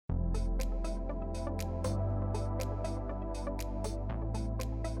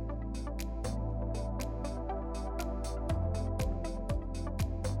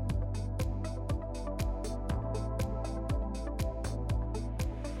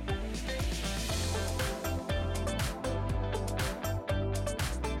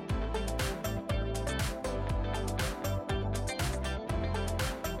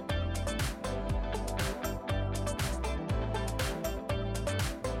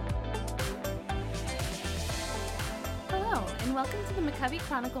Hello, and welcome to the McCovey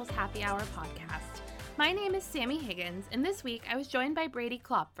Chronicles Happy Hour podcast. My name is Sammy Higgins, and this week I was joined by Brady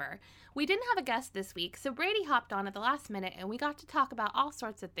Klopfer. We didn't have a guest this week, so Brady hopped on at the last minute, and we got to talk about all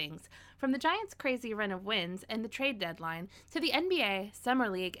sorts of things, from the Giants' crazy run of wins and the trade deadline, to the NBA, Summer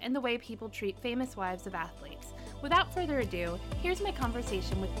League, and the way people treat famous wives of athletes. Without further ado, here's my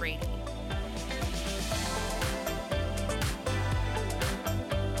conversation with Brady.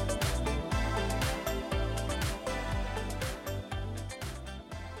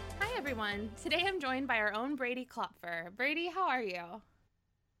 Today I'm joined by our own Brady Klopfer. Brady, how are you?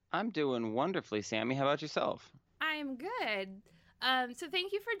 I'm doing wonderfully, Sammy. How about yourself? I'm good. So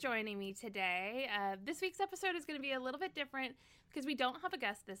thank you for joining me today. This week's episode is going to be a little bit different because we don't have a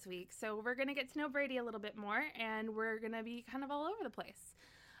guest this week. So we're going to get to know Brady a little bit more, and we're going to be kind of all over the place.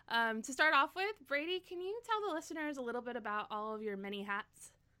 To start off with, Brady, can you tell the listeners a little bit about all of your many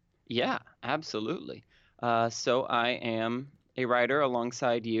hats? Yeah, absolutely. So I am a writer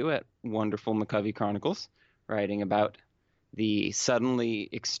alongside you at Wonderful McCovey Chronicles, writing about the suddenly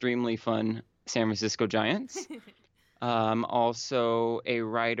extremely fun San Francisco Giants. I'm also a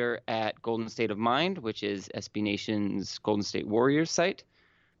writer at Golden State of Mind, which is SB Nation's Golden State Warriors site.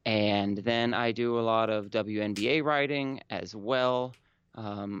 And then I do a lot of WNBA writing as well.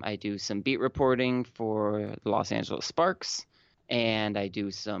 I do some beat reporting for the Los Angeles Sparks. And I do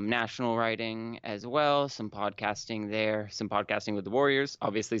some national writing as well, some podcasting there, some podcasting with the Warriors,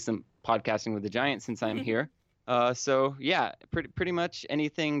 obviously some podcasting with the Giants since I'm here. So yeah, pretty much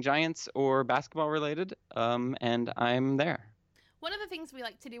anything Giants or basketball related, and I'm there. One of the things we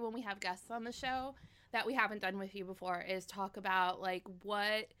like to do when we have guests on the show that we haven't done with you before is talk about like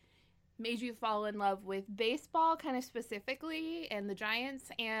what made you fall in love with baseball kind of specifically and the Giants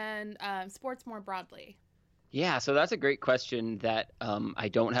and sports more broadly. Yeah, so that's a great question that I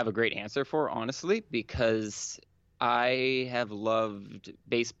don't have a great answer for, honestly, because I have loved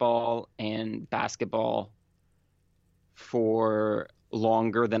baseball and basketball for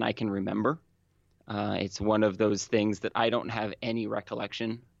longer than I can remember. It's one of those things that I don't have any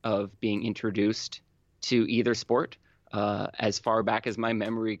recollection of being introduced to either sport. As far back as my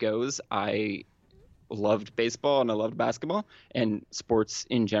memory goes, I loved baseball and I loved basketball and sports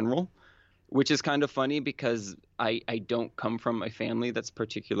in general. Which is kind of funny because I don't come from a family that's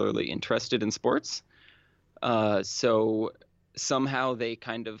particularly interested in sports. So somehow they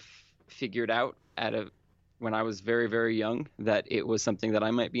kind of figured out when I was very, very young that it was something that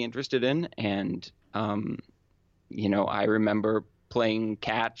I might be interested in. And, I remember playing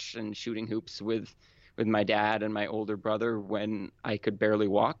catch and shooting hoops with my dad and my older brother when I could barely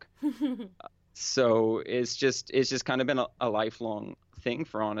walk. So it's just kind of been a lifelong thing,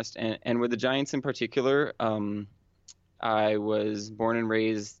 for honest. And with the Giants in particular, I was born and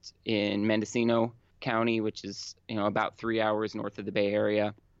raised in Mendocino County, which is about 3 hours north of the Bay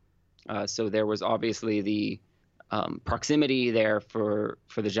Area. So there was obviously the proximity there for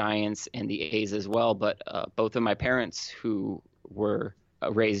the Giants and the A's as well. But both of my parents, who were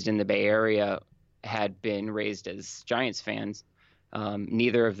raised in the Bay Area, had been raised as Giants fans.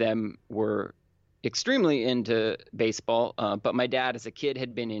 Neither of them were extremely into baseball, but my dad as a kid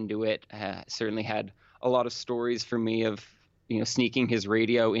had been into it, certainly had a lot of stories for me of sneaking his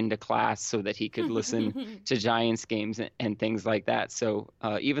radio into class so that he could listen to Giants games and things like that. So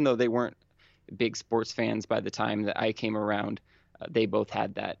even though they weren't big sports fans by the time that I came around, they both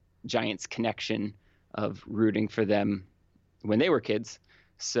had that Giants connection of rooting for them when they were kids.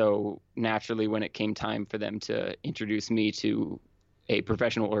 So naturally, when it came time for them to introduce me to a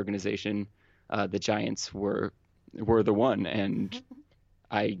professional organization, the Giants were the one, and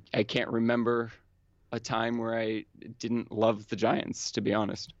I can't remember a time where I didn't love the Giants, to be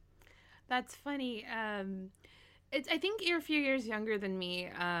honest. That's funny. I think you're a few years younger than me,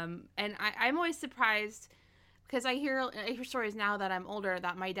 and I'm always surprised because I hear stories now that I'm older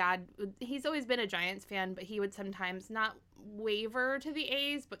that my dad, he's always been a Giants fan, but he would sometimes not waver to the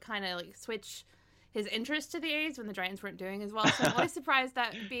A's, but kind of like switch his interest to the A's when the Giants weren't doing as well. So I'm always surprised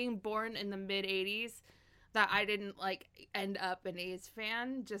that being born in the mid-'80s that I didn't end up an A's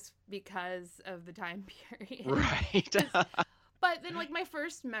fan just because of the time period. Right. But then my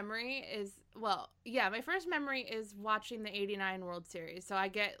first memory is watching the 89 World Series. So I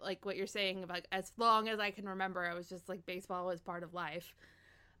get what you're saying about as long as I can remember, I was just baseball was part of life.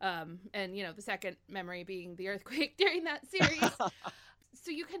 And the second memory being the earthquake during that series. So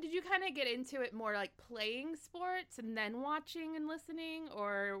did you kind of get into it more playing sports and then watching and listening,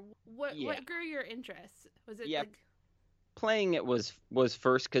 or what grew your interest? Was it playing it was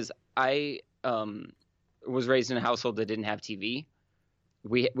first, because I was raised in a household that didn't have TV.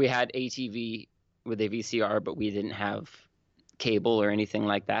 We had ATV with a VCR, but we didn't have cable or anything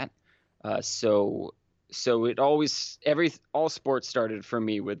like that. So it always all sports started for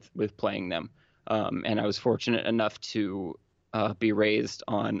me with playing them, and I was fortunate enough to be raised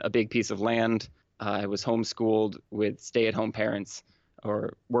on a big piece of land. I was homeschooled with stay-at-home parents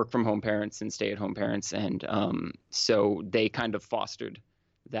or work-from-home parents and stay-at-home parents, and so they kind of fostered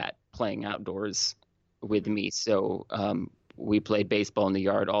that playing outdoors with me. So we played baseball in the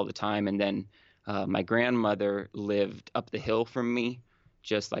yard all the time, and then my grandmother lived up the hill from me,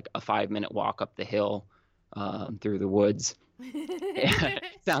 just like a 5-minute walk up the hill through the woods. Was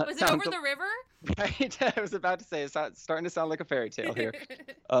it over the river? Right. I was about to say it's starting to sound like a fairy tale here.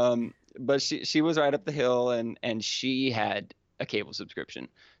 But she was right up the hill, and she had a cable subscription.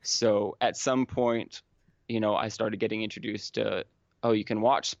 So at some point, I started getting introduced to, oh, you can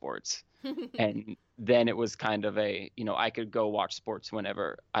watch sports. And then it was kind of I could go watch sports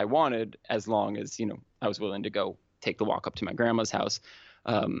whenever I wanted, as long as, I was willing to go take the walk up to my grandma's house.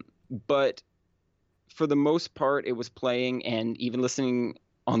 But for the most part, it was playing and even listening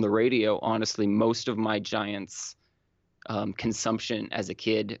on the radio. Honestly, most of my Giants consumption as a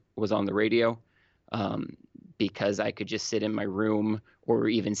kid was on the radio, because I could just sit in my room or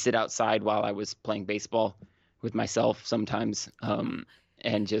even sit outside while I was playing baseball with myself sometimes,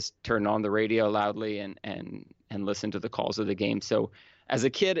 and just turn on the radio loudly and listen to the calls of the game. So as a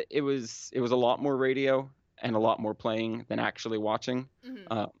kid, it was a lot more radio and a lot more playing than actually watching.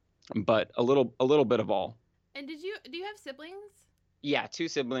 Mm-hmm. But a little bit of all. And do you have siblings? Yeah, 2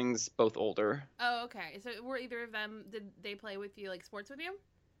 siblings, both older. Oh, okay. So were either of them, did they play with you, like sports with you?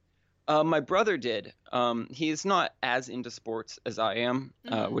 My brother did. He is not as into sports as I am,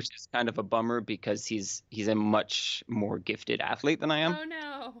 mm-hmm. Which is kind of a bummer because he's a much more gifted athlete than I am. Oh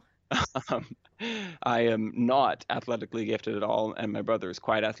no. I am not athletically gifted at all, and my brother is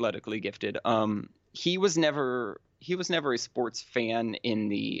quite athletically gifted. He was never a sports fan in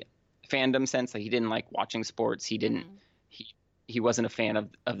the fandom sense. Like, he didn't like watching sports. He didn't. Mm-hmm. He wasn't a fan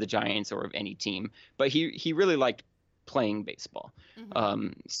of the Giants or of any team, but he really liked playing baseball. Mm-hmm.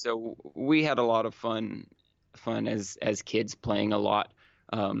 So we had a lot of fun as kids playing a lot.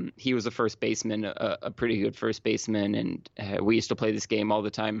 He was a first baseman, a pretty good first baseman, and we used to play this game all the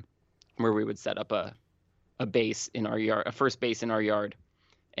time, where we would set up a base in our yard, a first base in our yard,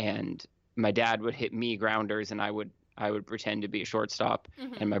 and my dad would hit me grounders, and I would pretend to be a shortstop,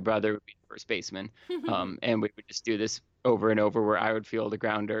 mm-hmm. and my brother would be the first baseman. And we would just do this over and over, where I would field a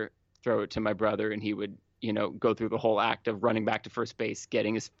grounder, throw it to my brother, and he would, go through the whole act of running back to first base,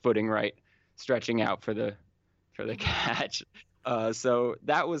 getting his footing right, stretching out for the catch. So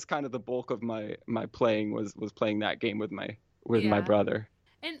that was kind of the bulk of my playing was playing that game with my brother.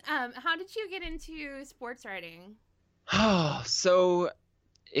 And how did you get into sports writing? Oh, so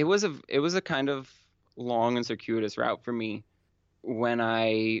it was a kind of long and circuitous route for me. When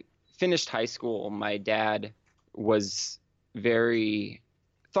I finished high school, my dad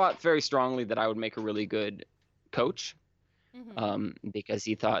thought very strongly that I would make a really good coach, mm-hmm. Because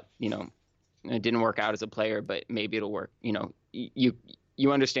he thought, it didn't work out as a player, but maybe it'll work.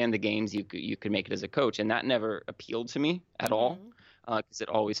 You understand the games, you could make it as a coach, and that never appealed to me at mm-hmm. all, because it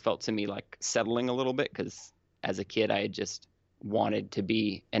always felt to me like settling a little bit, because as a kid I had just wanted to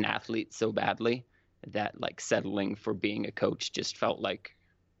be an athlete so badly that like settling for being a coach just felt like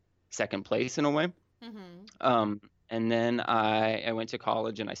second place in a way. Mm-hmm. And then I went to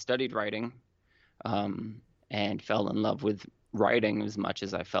college and I studied writing, and fell in love with writing as much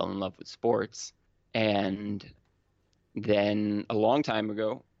as I fell in love with sports. And then a long time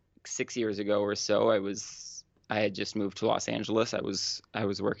ago, 6 years ago or so, I had just moved to Los Angeles. I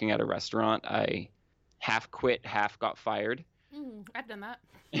was working at a restaurant. I half quit, half got fired. I've done that.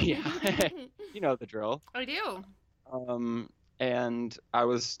 Yeah. You know the drill. I do. And I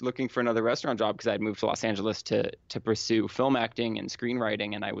was looking for another restaurant job because I'd moved to Los Angeles to pursue film acting and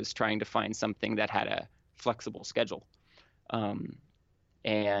screenwriting, and I was trying to find something that had a flexible schedule.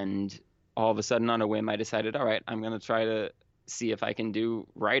 And all of a sudden, on a whim, I decided, all right, I'm going to try to see if I can do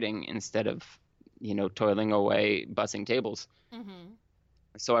writing instead of, toiling away bussing tables. Mm-hmm.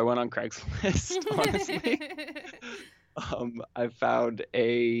 So I went on Craigslist, honestly. I found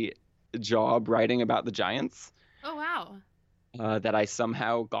a job writing about the Giants. Oh, wow. That I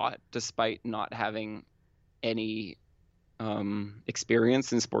somehow got despite not having any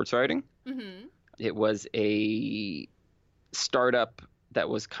experience in sports writing. Mm-hmm. It was a startup that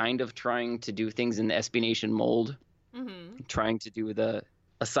was kind of trying to do things in the SB Nation mold, mm-hmm. trying to do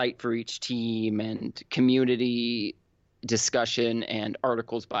a site for each team and community discussion and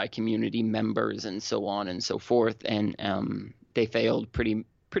articles by community members and so on and so forth. And they failed pretty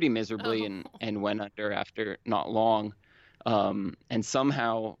pretty miserably, Oh. and went under after not long. And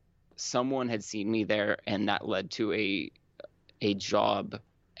somehow someone had seen me there, and that led to a job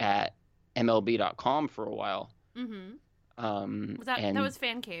at MLB.com for a while. Mm-hmm. That And was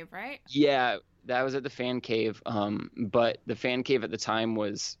Fan Cave, right? yeah, that was at the Fan Cave. But the Fan Cave at the time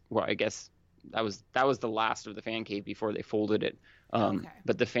was, well, I guess that was the last of the Fan Cave before they folded it. Okay.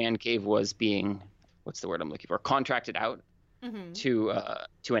 But the Fan Cave was being, what's the word I'm looking for? Contracted out Mm-hmm.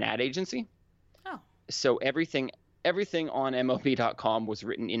 to an ad agency. Oh. So everything on MLB.com was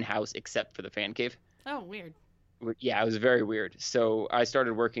written in-house except for the Fan Cave. Oh, weird. Yeah, it was very weird. So I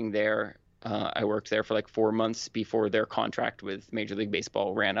started working there. I worked there for like 4 months before their contract with Major League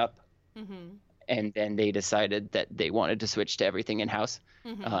Baseball ran up. Mm-hmm. And then they decided that they wanted to switch to everything in-house.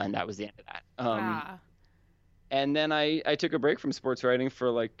 Mm-hmm. And that was the end of that. Ah. And then I took a break from sports writing for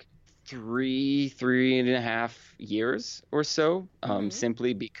like three and a half years or so,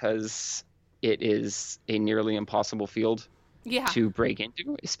 simply because it is a nearly impossible field Yeah. to break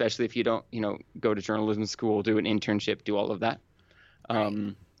into, especially if you don't, go to journalism school, do an internship, do all of that.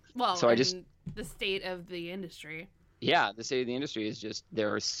 Right. Well, so I just, the state of the industry. yeah, the state of the industry is just,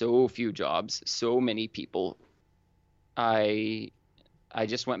 there are so few jobs, so many people. I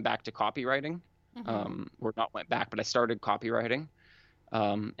just went back to copywriting. Or not went back, but I started copywriting.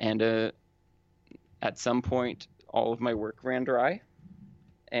 And at some point, all of my work ran dry,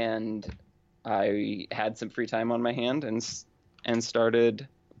 and I had some free time on my hand and started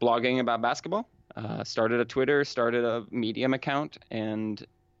blogging about basketball. Started a Twitter, started a Medium account, and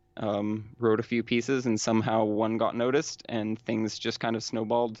wrote a few pieces, and somehow one got noticed, and things just kind of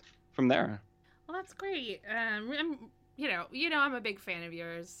snowballed from there. Well, that's great. I'm a big fan of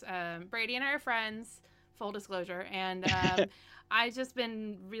yours. Brady and I are friends, full disclosure, and I've just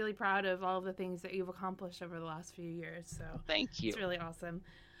been really proud of all of the things that you've accomplished over the last few years. So Thank you. It's really awesome.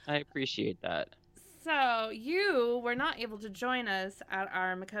 I appreciate that. So you were not able to join us at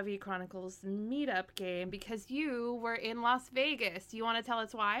our McCovey Chronicles meetup game because you were in Las Vegas. Do you want to tell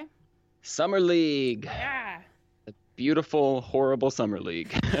us why? Summer League. Yeah. The beautiful, horrible Summer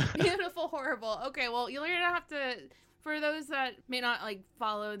League. Beautiful, horrible. Okay, well, you're going to have to, for those that may not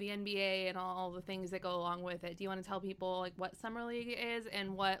follow the NBA and all the things that go along with it, do you want to tell people what Summer League is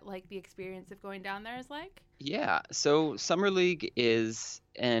and what the experience of going down there is like? Yeah, so Summer League is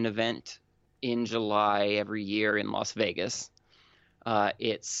an event in July every year in Las Vegas.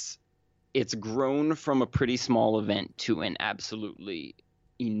 It's grown from a pretty small event to an absolutely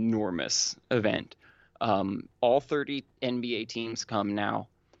enormous event. All 30 NBA teams come now.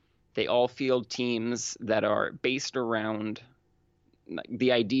 They all field teams that are based around,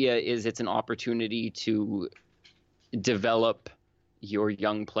 the idea is it's an opportunity to develop your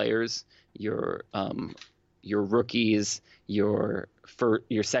young players, your rookies, your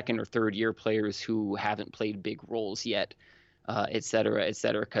second or third year players who haven't played big roles yet, et cetera,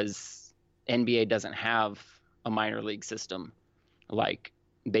 because NBA doesn't have a minor league system like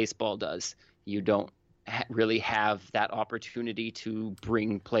baseball does. You don't really have that opportunity to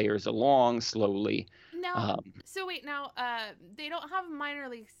bring players along slowly. Now, they don't have minor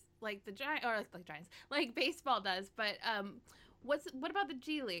leagues like the Giants, or like Giants, like baseball does, but what about the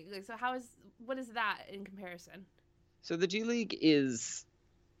G League? So what is that in comparison? So the G League is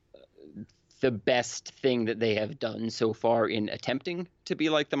the best thing that they have done so far in attempting to be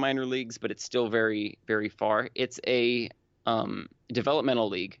like the minor leagues, but it's still very, very far. It's a developmental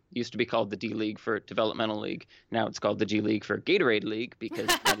league. It used to be called the D League for developmental league. Now it's called the G League for Gatorade League because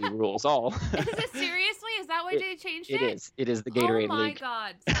money rules all. Is it seriously? Is that why they changed it? It is. It is the Gatorade League. Oh my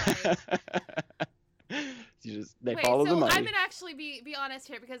God! Sorry. They follow the money. I'm gonna actually be honest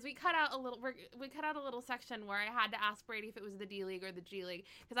here because we cut out a little section where I had to ask Brady if it was the D League or the G League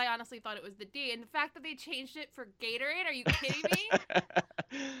because I honestly thought it was the D. And the fact that they changed it for Gatorade, are you kidding me?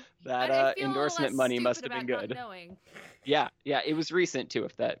 That endorsement money must have been good. Not knowing. Yeah, it was recent too.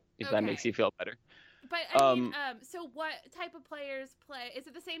 If that makes you feel better. But I mean, so what type of players play? Is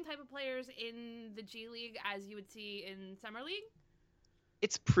it the same type of players in the G League as you would see in Summer League?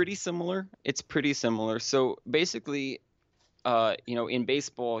 It's pretty similar. So basically, in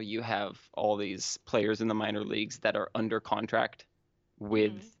baseball, you have all these players in the minor leagues that are under contract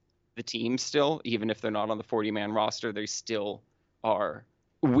with the team still, even if they're not on the 40-man roster, they still are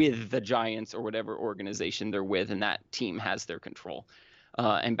with the Giants or whatever organization they're with, and that team has their control.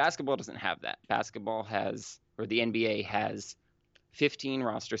 And basketball doesn't have that. The NBA has 15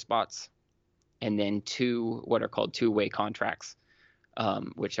 roster spots and then two what are called two-way contracts.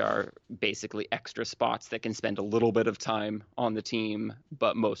 Which are basically extra spots that can spend a little bit of time on the team,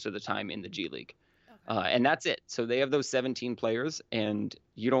 but most of the time in the G League. And that's it. So they have those 17 players, and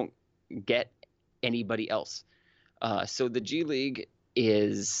you don't get anybody else. So the G League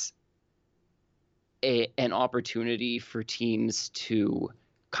is an opportunity for teams to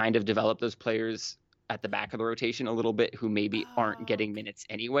kind of develop those players at the back of the rotation a little bit who maybe aren't getting minutes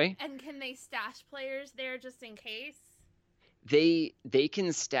anyway. And can they stash players there just in case? They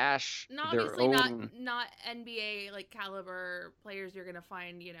can stash their own. Not NBA like caliber players you're gonna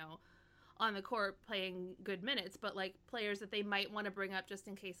find, on the court playing good minutes, but like players that they might want to bring up just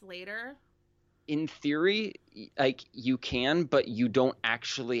in case later. In theory, like you can, but you don't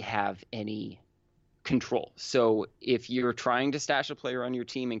actually have any control. So if you're trying to stash a player on your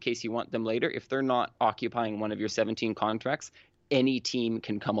team in case you want them later, if they're not occupying one of your 17 contracts, any team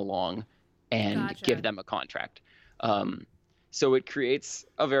can come along and give them a contract. So it creates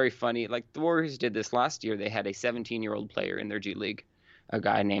a very funny, like the Warriors did this last year. They had a 17-year-old player in their G League, a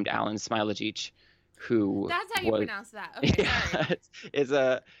guy named Alen Smilagic, who that's how you pronounce that. Okay,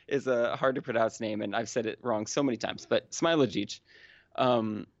 sorry. is a hard to pronounce name, and I've said it wrong so many times. But Smilagic,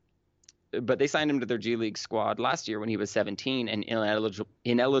 but they signed him to their G League squad last year when he was 17 and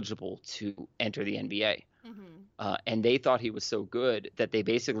ineligible to enter the NBA. Mm-hmm. And they thought he was so good that they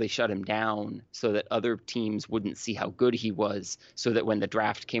basically shut him down so that other teams wouldn't see how good he was, so that when the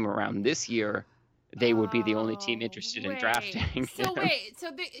draft came around this year, they would be the only team interested in drafting him. So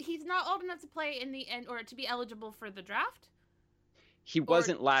he's not old enough to play in the end or to be eligible for the draft? He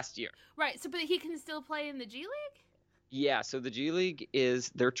wasn't last year. Right, but he can still play in the G League? Yeah, so the G League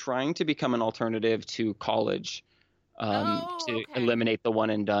they're trying to become an alternative to college. To eliminate the one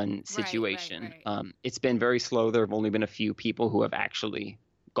and done situation. Right. It's been very slow. There have only been a few people who have actually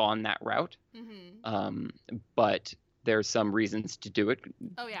gone that route. Mm-hmm. But there's some reasons to do it.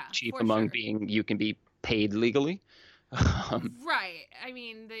 Oh yeah. Chief among being you can be paid legally. Right. I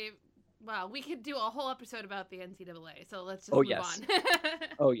mean, we could do a whole episode about the NCAA. So let's just move on.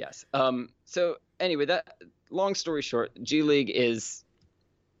 Oh yes. So anyway, that long story short, G League is.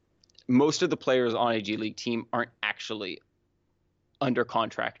 Most of the players on a G League team aren't actually under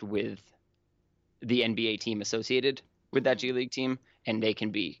contract with the NBA team associated with that G League team, and they can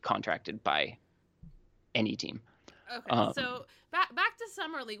be contracted by any team. Okay, so back to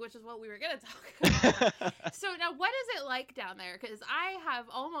Summer League, which is what we were going to talk about. So now, what is it like down there? Because I have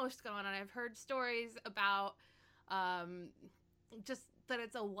almost gone, and I've heard stories about just that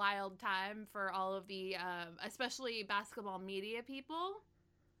it's a wild time for all of the, especially basketball media people.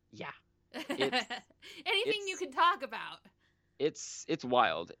 Yeah. Anything you can talk about. It's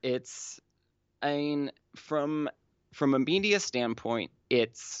wild. From a media standpoint,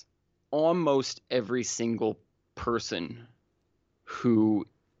 it's almost every single person who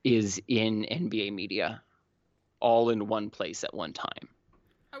is in NBA media all in one place at one time.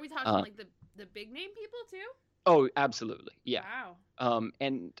 Are we talking like the big name people too? Oh, absolutely. Yeah. Wow.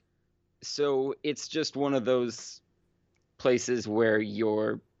 And so it's just one of those places where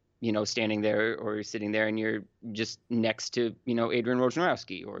you're standing there or you're sitting there and you're just next to, Adrian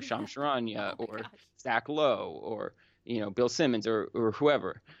Wojnarowski or Shams Charania or Zach Lowe or, Bill Simmons or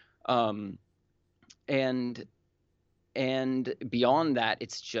whoever. And beyond that,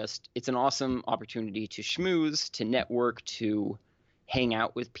 it's an awesome opportunity to schmooze, to network, to hang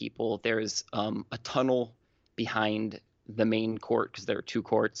out with people. There's a tunnel behind the main court because there are two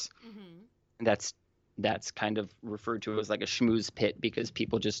courts. Mm-hmm. That's kind of referred to as like a schmooze pit because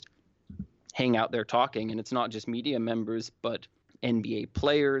people just hang out there talking, and it's not just media members, but NBA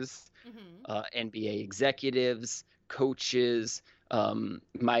players, NBA executives, coaches.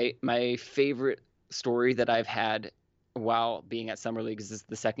 My favorite story that I've had while being at Summer League, this is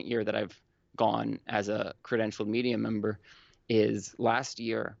the second year that I've gone as a credentialed media member, is last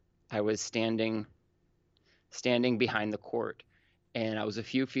year I was standing behind the court, and I was a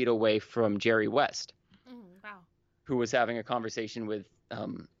few feet away from Jerry West. Wow. Who was having a conversation with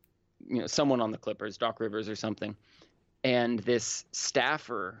someone on the Clippers, Doc Rivers or something. And this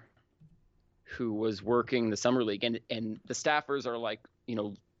staffer who was working the Summer League, and the staffers are like,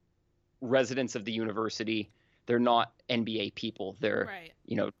 residents of the university. They're not NBA people. They're,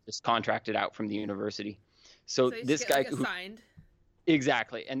 just contracted out from the university. So this guy assigned.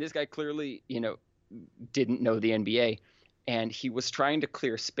 Exactly. And this guy clearly, didn't know the NBA, and he was trying to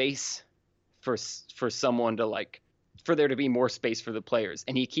clear space for someone to for there to be more space for the players.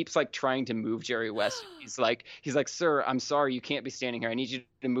 And he keeps trying to move Jerry West. He's like, sir, I'm sorry, you can't be standing here. I need you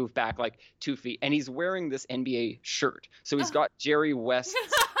to move back 2 feet. And he's wearing this NBA shirt. So he's got Jerry West's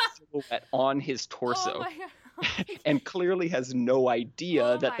silhouette on his torso. Oh my God. And clearly has no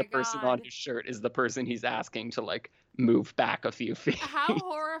idea that the person on his shirt is the person he's asking to move back a few feet. How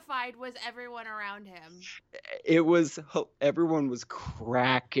horrified was everyone around him? Everyone was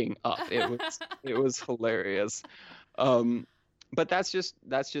cracking up. It was hilarious. Um, but that's just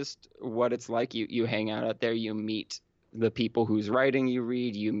what it's like. You hang out there, you meet the people whose writing you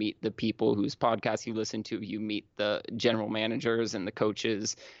read, you meet the people whose podcasts you listen to, you meet the general managers and the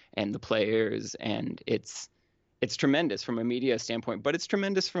coaches and the players, and it's tremendous from a media standpoint, but it's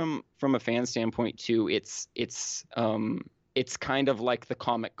tremendous from a fan standpoint too. It's kind of like the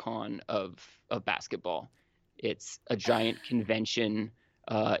Comic Con of basketball. It's a giant convention.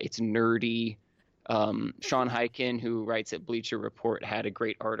 It's nerdy. Sean Highkin, who writes at Bleacher Report, had a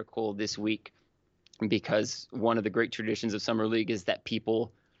great article this week because one of the great traditions of Summer League is that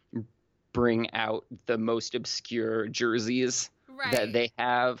people bring out the most obscure jerseys that they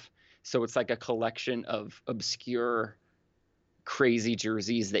have. So it's like a collection of obscure, crazy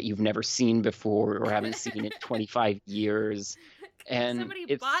jerseys that you've never seen before or haven't seen in 25 years. And somebody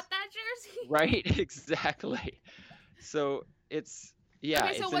bought that jersey? Right, exactly. So it's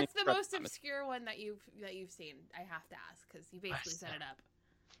Okay, so what's the most obscure one that you've seen? I have to ask because you basically set it up.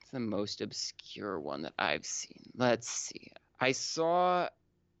 It's the most obscure one that I've seen. Let's see. I saw.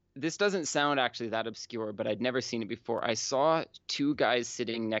 This doesn't sound actually that obscure, but I'd never seen it before. I saw two guys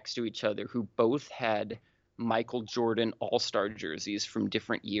sitting next to each other who both had Michael Jordan All-Star jerseys from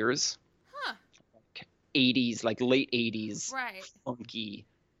different years. Huh. 80s, like late 80s. Right. Funky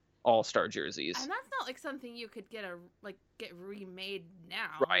All-Star jerseys. And that's not like something you could get remade now.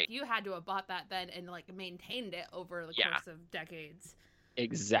 Right. Like, you had to have bought that then and like maintained it over the course of decades.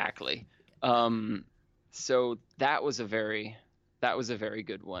 Exactly. So that was a very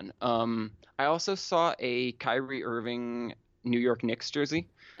good one. I also saw a Kyrie Irving New York Knicks jersey,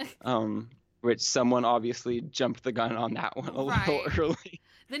 which someone obviously jumped the gun on that one a little early.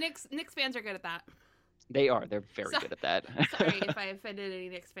 The Knicks fans are good at that. They are. They're very good at that. Sorry if I offended any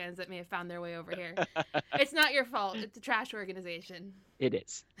Knicks fans that may have found their way over here. It's not your fault. It's a trash organization. It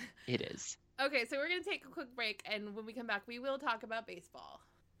is. It is. Okay, so we're going to take a quick break, and when we come back, we will talk about baseball.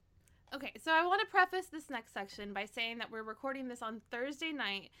 Okay, so I want to preface this next section by saying that we're recording this on Thursday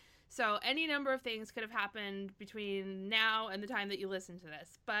night, so any number of things could have happened between now and the time that you listen to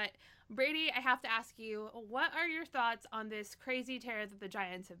this. But Brady, I have to ask you, what are your thoughts on this crazy tear that the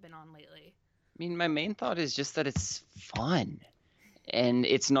Giants have been on lately? I mean, my main thought is just that it's fun. And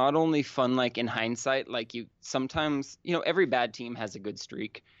it's not only fun, like in hindsight, like sometimes, every bad team has a good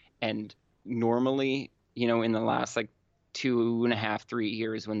streak. And normally, in the last like 2.5, 3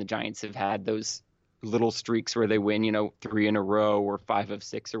 years when the Giants have had those little streaks where they win, 3 in a row or 5 of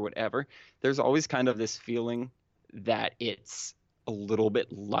 6 or whatever, there's always kind of this feeling that it's a little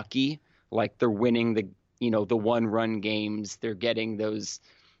bit lucky. Like they're winning the 1-run games. They're getting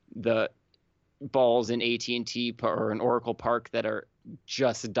the balls in AT&T or in Oracle Park that are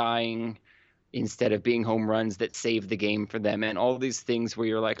just dying instead of being home runs that save the game for them, and all these things where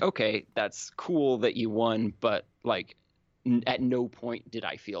you're like, okay, that's cool that you won, but like at no point did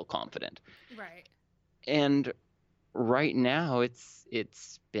I feel confident. Right. And right now it's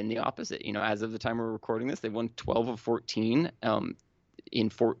been the opposite. As of the time we're recording this, they've won 12 of 14.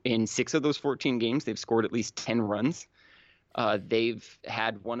 In 6 of those 14 games, they've scored at least 10 runs. They've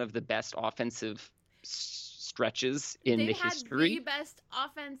had one of the best offensive stretches in the history. They've had the best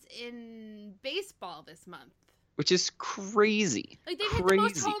offense in baseball this month. Which is crazy. Like they've hit the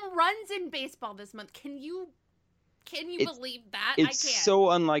most home runs in baseball this month. Can you believe that? I can't. It's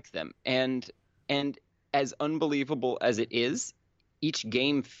so unlike them. And as unbelievable as it is, each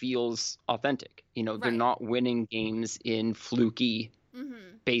game feels authentic. They're not winning games in fluky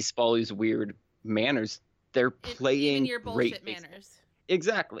baseball-is weird manners. They're playing even your bullshit great manners.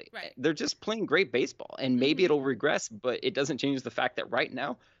 Exactly. Right. They're just playing great baseball, and maybe it'll regress, but it doesn't change the fact that right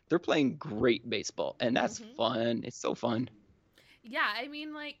now they're playing great baseball, and that's fun. It's so fun. Yeah, I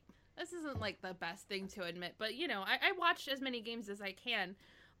mean, like, this isn't like the best thing to admit, but I watch as many games as I can,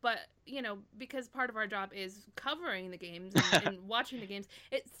 but because part of our job is covering the games and watching the games.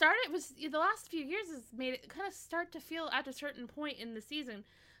 The last few years has made it kind of start to feel at a certain point in the season.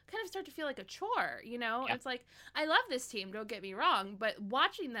 Kind of start to feel like a chore, Yeah. It's like, I love this team, don't get me wrong, but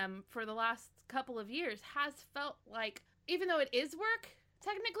watching them for the last couple of years has felt like, even though it is work,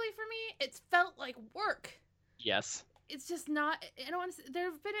 technically for me, it's felt like work. Yes. It's just not, there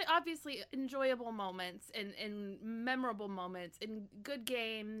have been obviously enjoyable moments and memorable moments and good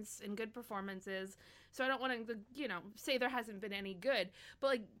games and good performances, so I don't want to, say there hasn't been any good, but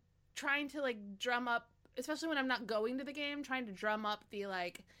like, trying to like drum up, especially when I'm not going to the game, trying to drum up the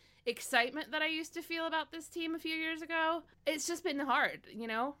like excitement that I used to feel about this team a few years ago. It's just been hard,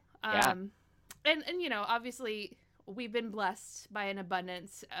 Yeah. And obviously we've been blessed by an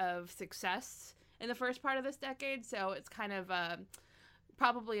abundance of success in the first part of this decade, so it's kind of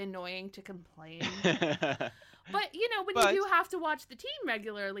probably annoying to complain. But when you But do have to watch the team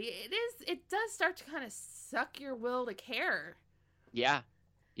regularly, it does start to kind of suck your will to care. yeah,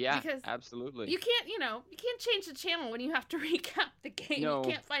 yeah, Because absolutely. you can't change the channel when you have to recap the game. No.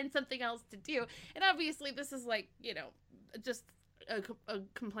 You can't find something else to do. And obviously this is like, just a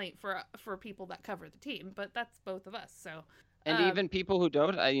complaint for people that cover the team, but that's both of us. So And um, even people who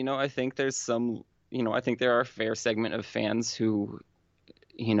don't, I think there's some, I think there are a fair segment of fans who,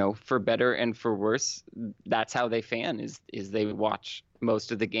 for better and for worse, that's how they fan is they watch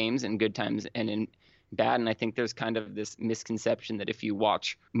most of the games in good times and in bad. And I think there's kind of this misconception that if you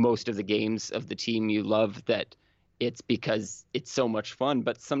watch most of the games of the team you love, that it's because it's so much fun.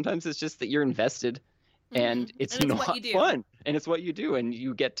 But sometimes it's just that you're invested and it's and it's what you not do. fun. And it's what you do. And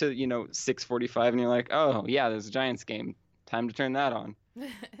you get to, 6:45 and you're like, oh, yeah, there's a Giants game. Time to turn that on.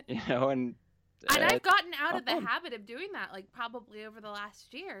 And I've gotten out not of the fun. habit of doing that, like probably over the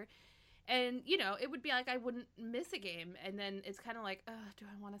last year. And it would be like I wouldn't miss a game, and then it's kind of like, oh, do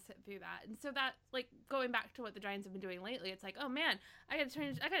I want to sit through that? And so that, like, going back to what the Giants have been doing lately, it's like, oh man, I gotta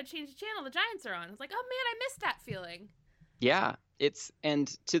change the channel the Giants are on. It's like, oh man, I missed that feeling. Yeah,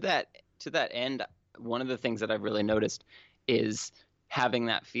 and to that end, one of the things that I've really noticed is having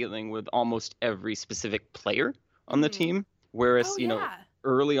that feeling with almost every specific player on the Mm-hmm. team. Oh Whereas, yeah.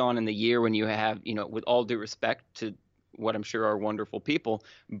 early on in the year when you have, with all due respect to what I'm sure are wonderful people,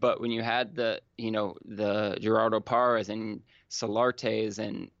 but when you had the Gerardo Parras and Solartes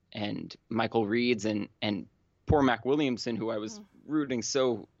and Michael Reeds and poor Mac Williamson, who I was Mm, rooting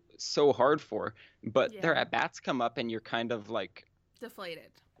so hard for, but their yeah. at bats come up and you're kind of like,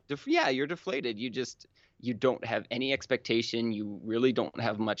 Deflated. yeah, you're deflated. You don't have any expectation. You really don't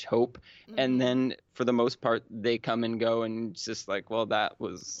have much hope. And Mm-hmm. then for the most part, they come and go, and it's just like, well, that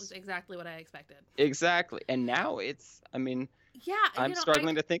Was was exactly what I expected. exactly. And now I mean, Yeah, I'm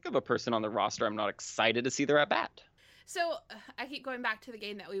struggling to think of a person on the roster I'm not excited to see their at bat. So I keep going back to the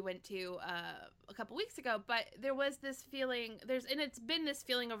game that we went to a couple weeks ago, but there was this feeling. And it's been this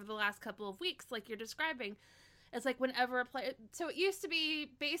feeling over the last couple of weeks, like you're describing. It's like whenever a player. So it used to be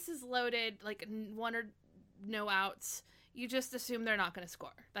bases loaded, like one or no outs. You just assume they're not going to score.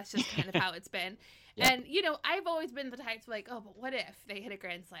 That's just kind of how it's been. Yeah. And I've always been the type to like, oh, but what if they hit a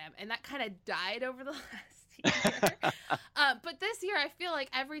grand slam? And that kind of died over the last year. But this year, I feel like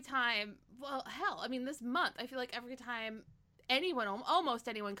every time, well, hell, I mean, this month, I feel like every time almost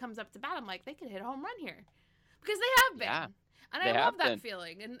anyone comes up to bat, I'm like, they could hit a home run here. Because they have Yeah, been. And I they love have that been.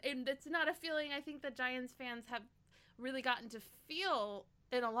 feeling. And it's not a feeling I think that Giants fans have really gotten to feel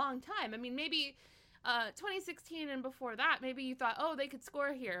in a long time. I mean, maybe 2016 and before that, maybe you thought, oh, they could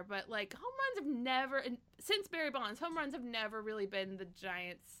score here. But, like, home runs have never, since Barry Bonds, home runs have never really been the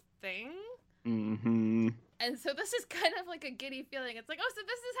Giants' thing. Hmm. And so this is kind of like a giddy feeling. It's like, oh, so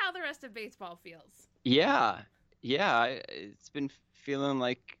this is how the rest of baseball feels. Yeah, yeah. It's been feeling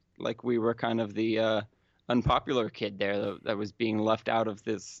like we were kind of the unpopular kid there that was being left out of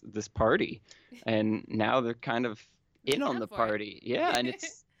this party, and now they're kind of in Making on up the for party. Yeah, and it.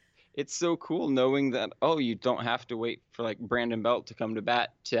 it's so cool knowing that, oh, you don't have to wait for like Brandon Belt to come to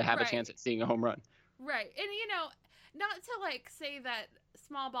bat to have a chance Right. at seeing a home run. Right. And not to like say that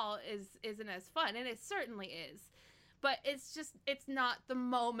small ball isn't as fun, and it certainly is. But it's not the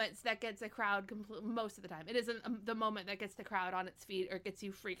moments that gets a crowd most of the time. It isn't the moment that gets the crowd on its feet or gets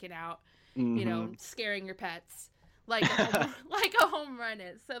you freaking out, Hmm. scaring your pets like a home, like a home run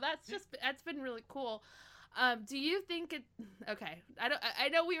is. So that's been really cool. Do you think it? Okay, I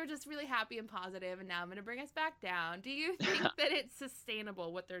know we were just really happy and positive, and now I'm gonna bring us back down. Do you think that it's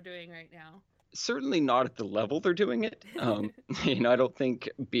sustainable what they're doing right now? Certainly not at the level they're doing it. I don't think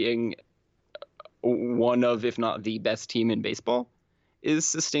being one of, if not the best team in baseball is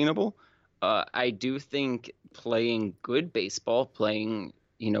sustainable. I do think playing good baseball, playing,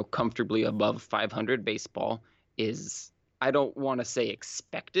 comfortably above 500 baseball is, I don't want to say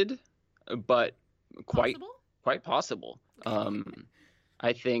expected, but quite Possible? quite possible. Okay.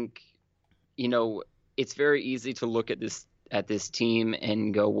 I think, it's very easy to look at this team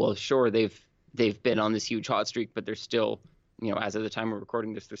and go, well, sure, they've been on this huge hot streak, but they're still, as of the time we're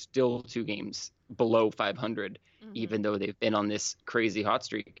recording this, they're still 2 games below 500, Mm-hmm. even though they've been on this crazy hot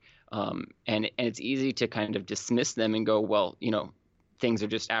streak. And it's easy to kind of dismiss them and go, well, things are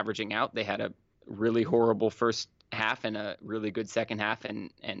just averaging out. They had a really horrible first half and a really good second half, and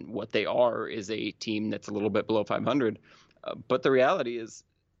what they are is a team that's a little bit below 500. But the reality is,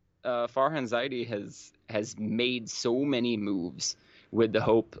 Farhan Zaidi has made so many moves with the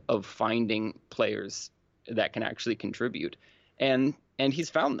hope of finding players that can actually contribute, and he's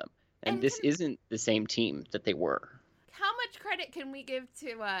found them. And And this isn't the same team that they were. how much credit can we give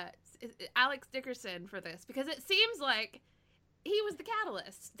to Alex Dickerson for this? Because it seems like he was the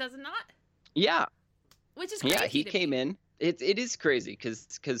catalyst, does it not? Yeah, Which is crazy. yeah, he came in. It is crazy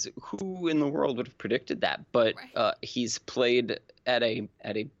because who in the world would have predicted that? But Right. he's played at a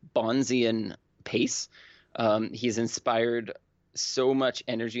Bonzian pace. He's inspired so much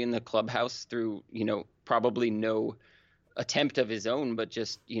energy in the clubhouse through, probably no attempt of his own, but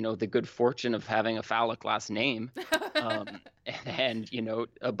just, the good fortune of having a phallic last name, um, and,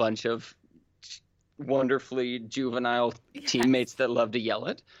 a bunch of wonderfully juvenile Yes. teammates that love to yell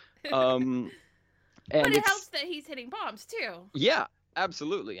it. And But it helps that he's hitting bombs too. Yeah,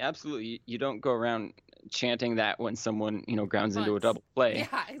 absolutely. Absolutely. You don't go around chanting that when someone, grounds into a double play.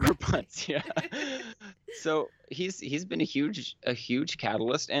 Yeah, Or punts, yeah. So he's been a huge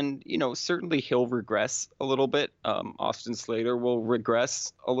catalyst, and certainly he'll regress a little bit. Austin Slater will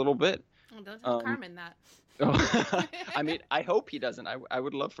regress a little bit. Well, don't tell Carmen that. I mean, I hope he doesn't. I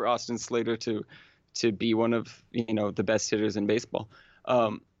would love for Austin Slater to be one of the best hitters in baseball.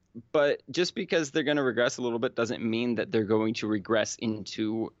 But just because they're going to regress a little bit doesn't mean that they're going to regress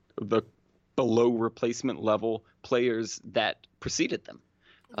into the below replacement level players that preceded them.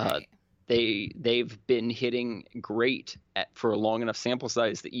 Right. They've been hitting great for a long enough sample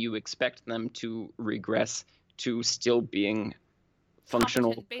size that you expect them to regress to still being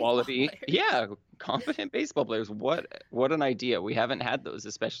functional quality. Yeah, competent baseball players. What an idea. We haven't had those,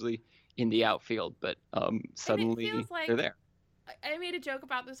 especially in the outfield, but suddenly like, they're there. I made a joke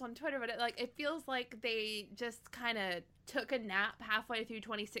about this on Twitter, but it feels like they just kind of took a nap halfway through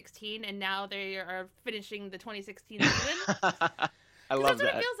 2016, and now they are finishing the 2016 season. I love that's what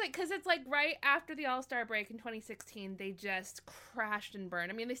that. It feels like, because it's like right after the All-Star break in 2016, they just crashed and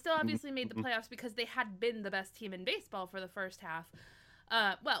burned. I mean, they still obviously made the playoffs because they had been the best team in baseball for the first half.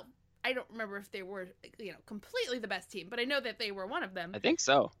 Well, I don't remember if they were, completely the best team, but I know that they were one of them. I think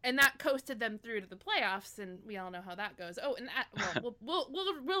so. And that coasted them through to the playoffs, and we all know how that goes. Oh, and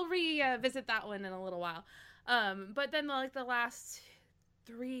we'll revisit that one in a little while. But then the last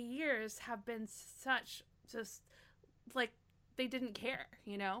 3 years have been such just like they didn't care,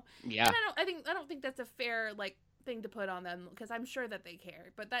 Yeah. And I don't think that's a fair thing to put on them, because I'm sure that they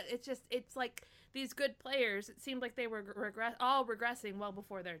care. But that it's like these good players. It seemed like they were regressing well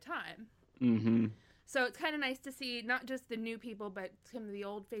before their time. Mm-hmm. So it's kind of nice to see not just the new people, but some of the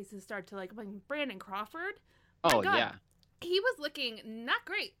old faces start to Brandon Crawford. Oh, yeah. He was looking not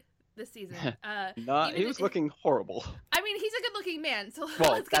great this season. He was looking horrible. I mean, he's a good-looking man, so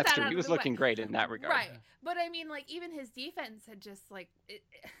well, let's get that's that true. out He of was the looking way. great in that regard. Right. But I mean, even his defense had just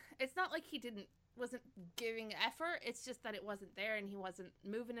it's not like he wasn't giving effort. It's just that it wasn't there, and he wasn't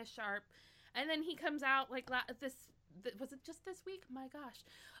moving as sharp. And then he comes out was it just this week? My gosh.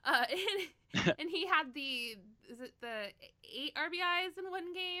 And he had the 8 RBIs in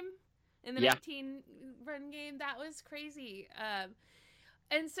one game in the 19-run game. That was crazy.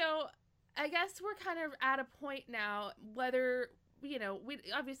 And so I guess we're kind of at a point now, whether,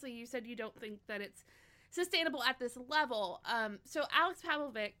 obviously you said you don't think that it's sustainable at this level. So Alex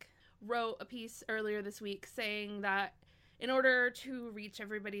Pavlovic wrote a piece earlier this week saying that in order to reach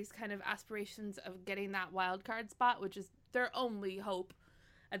everybody's kind of aspirations of getting that wild card spot, which is their only hope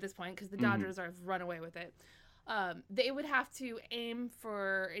at this point, because the Dodgers have run away with it, they would have to aim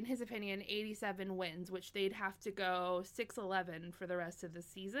for, in his opinion, 87 wins, which they'd have to go 6-11 for the rest of the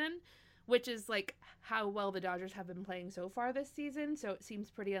season, which is how well the Dodgers have been playing so far this season. So it seems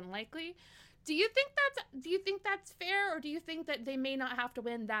pretty unlikely. Do you think that's fair, or do you think that they may not have to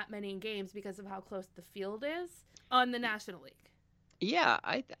win that many games because of how close the field is on the National League? Yeah,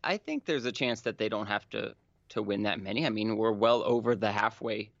 I think there's a chance that they don't have to win that many. I mean, we're well over the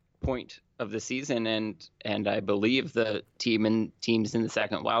halfway point of the season, and I believe the teams in the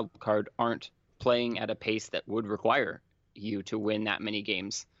second wild card aren't playing at a pace that would require you to win that many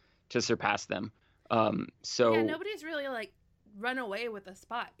games to surpass them. So yeah, nobody's really run away with a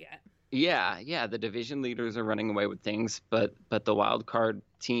spot yet. Yeah, the division leaders are running away with things, but the wild card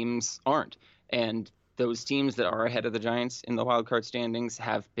teams aren't. And those teams that are ahead of the Giants in the wild card standings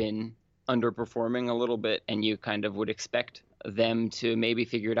have been underperforming a little bit, and you kind of would expect them to maybe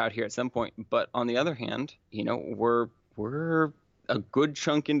figure it out here at some point. But on the other hand, we're a good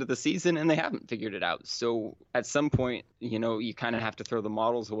chunk into the season and they haven't figured it out. So at some point, you kind of have to throw the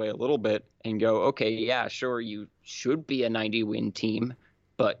models away a little bit and go, okay, yeah, sure, you should be a 90-win team,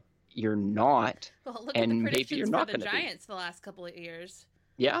 but you're not. Well, look and at the maybe predictions you're not for the going to be. Giants the last couple of years.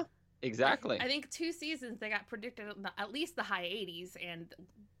 Yeah, exactly. I think 2 seasons they got predicted at least the high 80s, and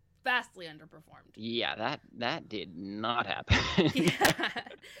vastly underperformed. Yeah, that did not happen. Yeah.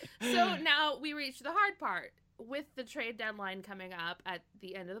 So now we reach the hard part. With the trade deadline coming up at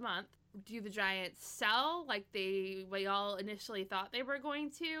the end of the month, do the Giants sell like we all initially thought they were going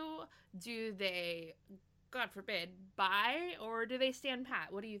to? Do they, God forbid, buy, or do they stand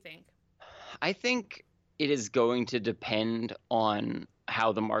pat? What do you think? I think it is going to depend on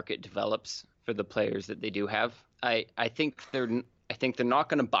how the market develops for the players that they do have. I think they're not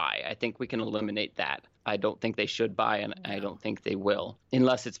going to buy. I think we can eliminate that. I don't think they should buy, and No. I don't think they will,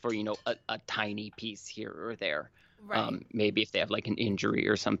 unless it's for a tiny piece here or there. Right. Maybe if they have like an injury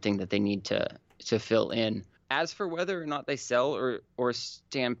or something that they need to fill in. As for whether or not they sell or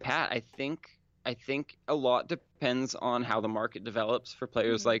stand pat, I think a lot depends on how the market develops for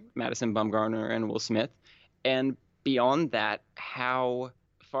players like Madison Bumgarner and Will Smith, and beyond that, how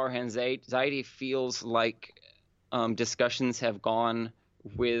Farhan Zaidi feels like discussions have gone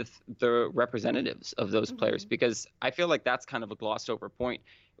with the representatives of those players, because I feel like that's kind of a glossed over point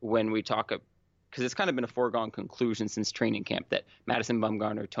when we talk, because it's kind of been a foregone conclusion since training camp that Madison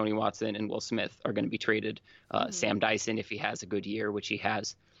Bumgarner, Tony Watson, and Will Smith are going to be traded. Sam Dyson, if he has a good year, which he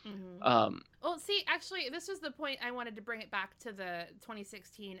has. Well, see, actually, this was the point I wanted to bring it back to the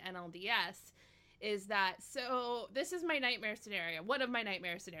 2016 NLDS, is that, so this is my nightmare scenario, one of my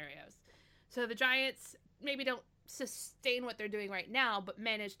nightmare scenarios. So the Giants maybe don't sustain what they're doing right now, but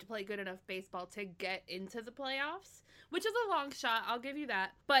manage to play good enough baseball to get into the playoffs, which is a long shot, I'll give you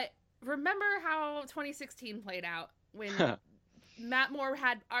that. But remember how 2016 played out when Matt Moore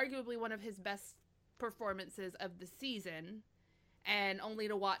had arguably one of his best performances of the season, and only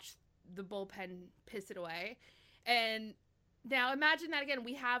to watch the bullpen piss it away. And now imagine that again.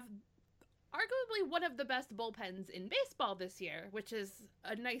 We have arguably one of the best bullpens in baseball this year, which is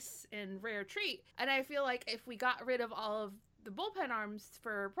a nice and rare treat. And I feel like if we got rid of all of the bullpen arms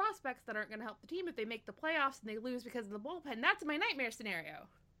for prospects that aren't going to help the team, if they make the playoffs and they lose because of the bullpen, that's my nightmare scenario.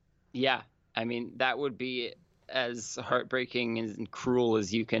 Yeah, I mean, that would be as heartbreaking and cruel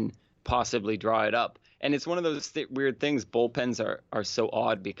as you can possibly draw it up. And it's one of those weird things. Bullpens are so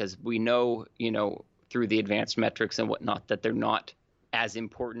odd because we know, through the advanced metrics and whatnot, that they're not as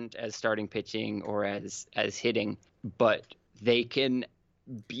important as starting pitching or as hitting, but they can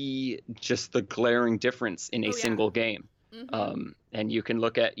be just the glaring difference in a single game. And you can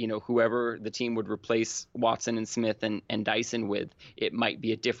look at, whoever the team would replace Watson and Smith and Dyson with, it might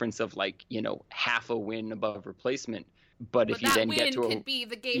be a difference of like, half a win above replacement. But if you then get to could be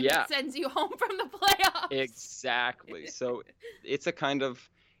the game that sends you home from the playoffs. Exactly. So it's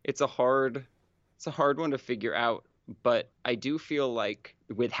a hard one to figure out. But I do feel like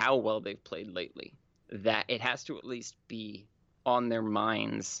with how well they've played lately, that it has to at least be on their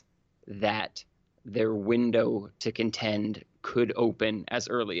minds that their window to contend could open as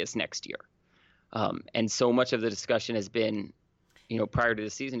early as next year. And so much of the discussion has been, prior to the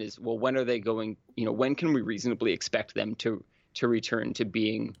season is, well, when are they going, when can we reasonably expect them to return to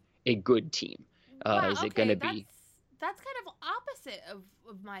being a good team? Is it going to be... That's kind of opposite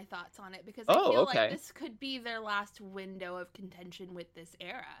of my thoughts on it, because I feel like this could be their last window of contention with this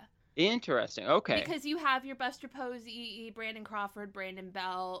era. Interesting. Okay. Because you have your Buster Posey, Brandon Crawford, Brandon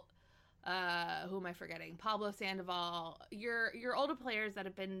Belt, who am I forgetting? Pablo Sandoval. Your older players that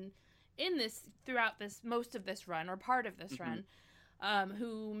have been in this throughout most of this run or part of this run,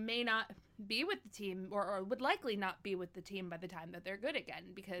 who may not be with the team or would likely not be with the team by the time that they're good again,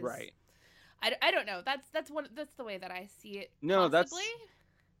 because I don't know. That's the way that I see it. No, possibly.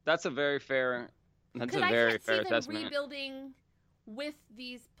 that's a very fair. That's a very fair assessment. I can't see them rebuilding with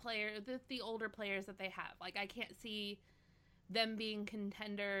these players, with the older players that they have. Like, I can't see them being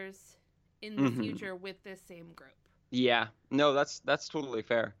contenders in the future with this same group. Yeah, no, that's totally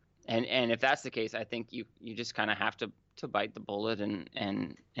fair. And if that's the case, I think you just kind of have to bite the bullet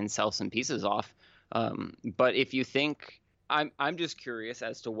and sell some pieces off. But if you think, I'm just curious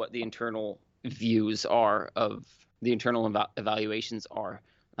as to what the internal views are of the internal evaluations are,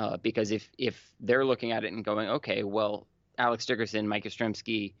 because if they're looking at it and going, okay, well, Alex Dickerson, Mike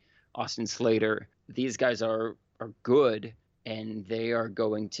Yastrzemski, Austin Slater, these guys are good, and they are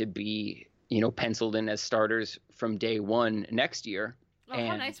going to be penciled in as starters from day one next year. Oh,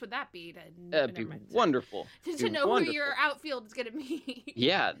 how nice would that be? That'd be wonderful. To know who your outfield is going to be.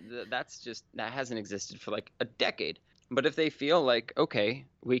 Yeah, that hasn't existed for like a decade. But if they feel like, okay,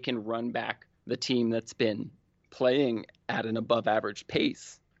 we can run back the team that's been playing at an above average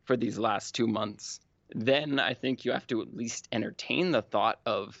pace for these last 2 months, then I think you have to at least entertain the thought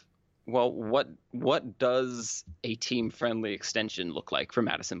of, well, what does a team-friendly extension look like for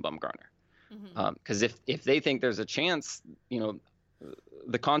Madison Bumgarner? Because if they think there's a chance,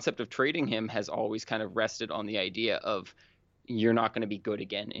 the concept of trading him has always kind of rested on the idea of you're not going to be good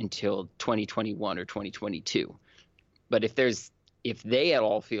again until 2021 or 2022. But if they at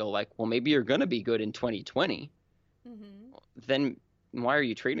all feel like, well, maybe you're going to be good in 2020, then why are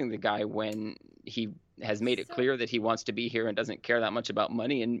you trading the guy when he has made it clear that he wants to be here and doesn't care that much about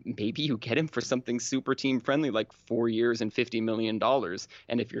money? And maybe you get him for something super team friendly, like 4 years and $50 million.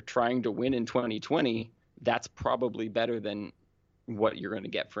 And if you're trying to win in 2020, that's probably better than what you're going to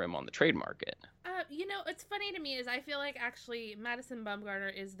get for him on the trade market. It's funny to me is I feel like actually Madison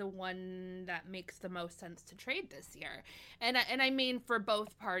Bumgarner is the one that makes the most sense to trade this year. And I mean for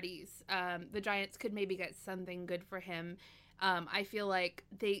both parties. The Giants could maybe get something good for him. I feel like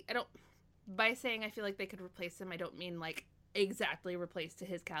by saying I feel like they could replace him, I don't mean like exactly replace to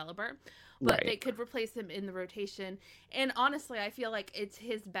his caliber, but Right. they could replace him in the rotation. And honestly, I feel like it's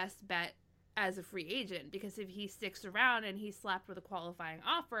his best bet as a free agent, because if he sticks around and he's slapped with a qualifying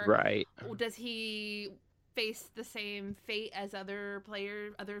offer, Right. does he face the same fate as other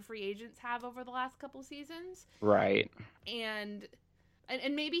free agents have over the last couple seasons? Right. And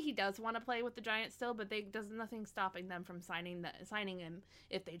maybe he does want to play with the Giants still, but there's nothing stopping them from signing him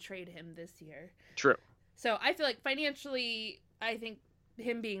if they trade him this year. True. So I feel like financially, I think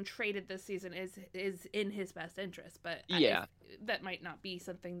him being traded this season is in his best interest, but Yeah. that might not be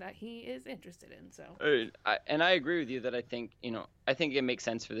something that he is interested in. So And I agree with you that I think it makes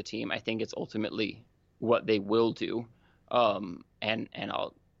sense for the team. I think it's ultimately what they will do. And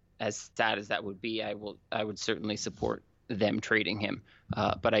I'll, as sad as that would be, I would certainly support them trading him.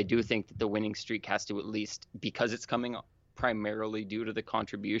 But I do think that the winning streak has to, at least because it's coming primarily due to the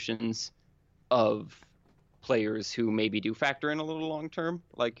contributions of players who maybe do factor in a little long term,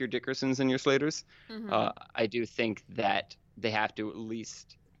 like your Dickersons and your Slaters. I do think that they have to at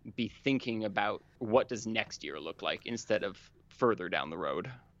least be thinking about what does next year look like instead of further down the road.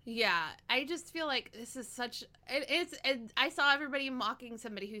 Yeah, I just feel like this is such. I saw everybody mocking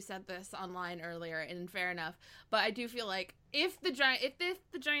somebody who said this online earlier, and fair enough. But I do feel like if the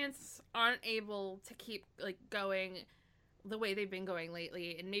Giants aren't able to keep like going the way they've been going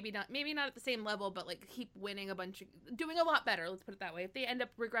lately, and maybe not at the same level, but like keep winning doing a lot better, let's put it that way. If they end up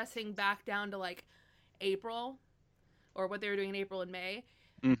regressing back down to like April, or what they were doing in April and May,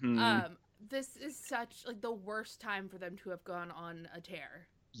 this is such like the worst time for them to have gone on a tear.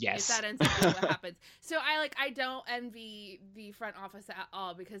 Yes. If that ends up being what happens. So I don't envy the front office at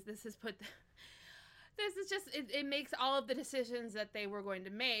all, because this is just, it makes all of the decisions that they were going to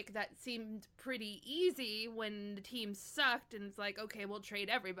make that seemed pretty easy when the team sucked, and it's like, okay, we'll trade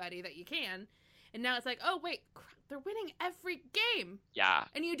everybody that you can. And now it's like, oh, wait, they're winning every game. Yeah.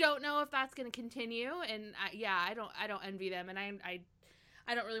 And you don't know if that's going to continue. And I don't envy them. And I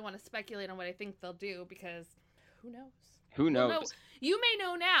don't really want to speculate on what I think they'll do, because who knows? Who knows? Well, no, you may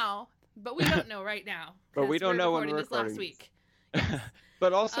know now, but we don't know right now. But we don't know when we're this recording last week.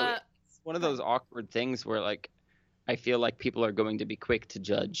 But also, it's one of those awkward things where, like, I feel like people are going to be quick to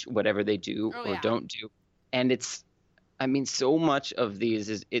judge whatever they do don't do. And so much of these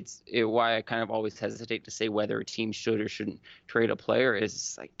is why I kind of always hesitate to say whether a team should or shouldn't trade a player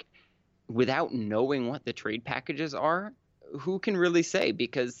is like, without knowing what the trade packages are, who can really say?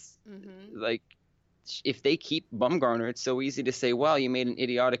 Because like, if they keep Bumgarner, it's so easy to say, well, you made an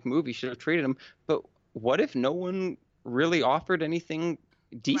idiotic move, you should have traded him. But what if no one really offered anything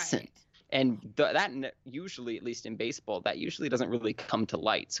decent? Right. And that usually, at least in baseball, that usually doesn't really come to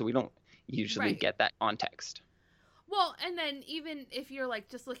light. So we don't usually get that context. Well, and then even if you're like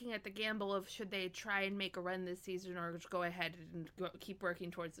just looking at the gamble of should they try and make a run this season or just go ahead and keep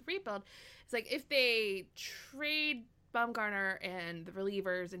working towards the rebuild, it's like if they trade Bumgarner and the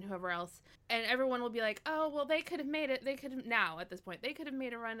relievers and whoever else, and everyone will be like, oh, well, they could have made it. They could have, now at this point, they could have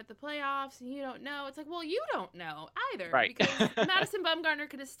made a run at the playoffs, and you don't know. It's like, well, you don't know either. Right. Because Madison Bumgarner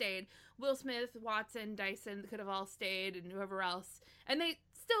could have stayed. Will Smith, Watson, Dyson could have all stayed, and whoever else. And they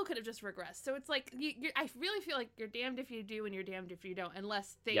still could have just regressed. So it's like, I really feel like you're damned if you do and you're damned if you don't,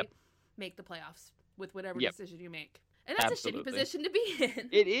 unless they make the playoffs with whatever decision you make. And that's a shitty position to be in.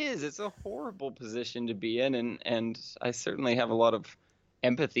 It is. It's a horrible position to be in. And I certainly have a lot of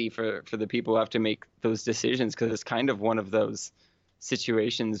empathy for the people who have to make those decisions, because it's kind of one of those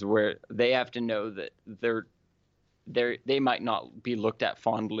situations where they have to know that they might not be looked at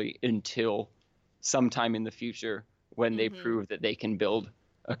fondly until sometime in the future when they prove that they can build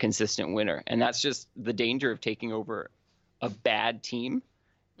a consistent winner. And that's just the danger of taking over a bad team,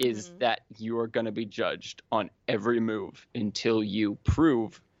 is that you are going to be judged on every move until you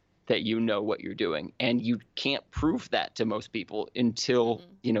prove that you know what you're doing. And you can't prove that to most people until,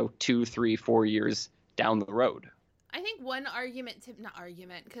 2, 3, 4 years down the road. I think one argument to not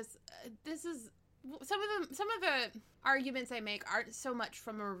argument because this is some of the arguments I make aren't so much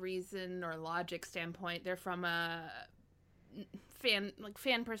from a reason or logic standpoint. They're from a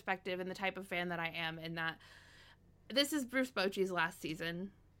fan perspective and the type of fan that I am, in that this is Bruce Bochy's last season,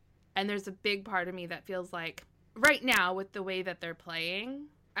 and there's a big part of me that feels like right now with the way that they're playing,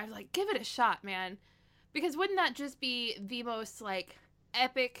 I'm like, give it a shot, man, because wouldn't that just be the most like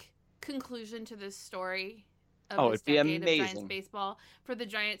epic conclusion to this story of this decade of Giants baseball, for the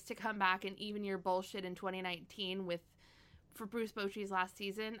Giants to come back and even your bullshit in 2019 for Bruce Bochy's last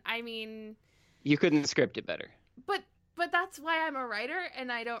season. I mean, you couldn't script it better. But that's why I'm a writer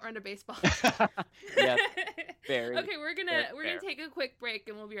and I don't run a baseball. Yeah, very. Okay, we're gonna take a quick break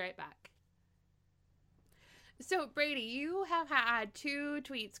and we'll be right back. So Brady, you have had 2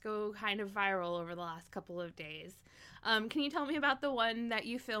 tweets go kind of viral over the last couple of days. Can you tell me about the one that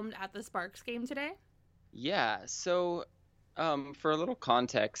you filmed at the Sparks game today? Yeah, so for a little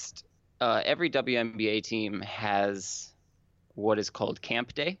context, every WNBA team has what is called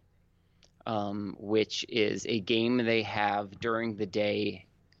Camp Day, which is a game they have during the day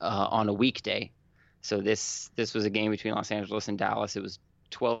on a weekday. So this was a game between Los Angeles and Dallas. It was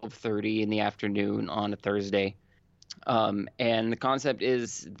 12:30 in the afternoon on a Thursday. And the concept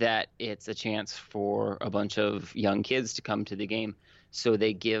is that it's a chance for a bunch of young kids to come to the game. So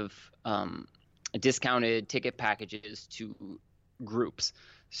they give discounted ticket packages to groups.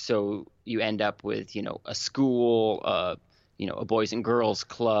 So you end up with, a school, a boys and girls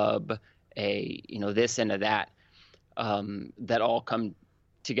club, this and a that, that all come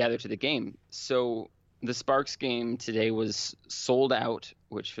together to the game. So the Sparks game today was sold out,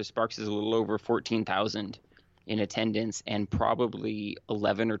 which for Sparks is a little over 14,000 in attendance, and probably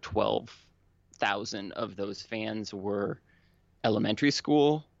 11 or 12,000 of those fans were elementary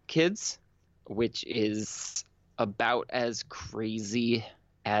school kids, which is about as crazy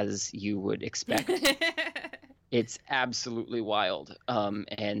as you would expect. It's absolutely wild.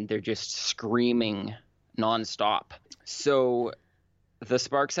 And they're just screaming nonstop. So the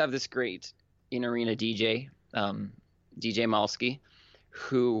Sparks have this great in-arena DJ, DJ Malski,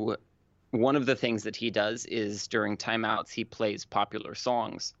 who one of the things that he does is during timeouts, he plays popular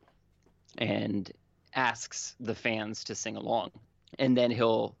songs and asks the fans to sing along. And then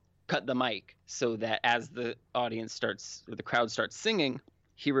he'll cut the mic so that as the crowd starts singing,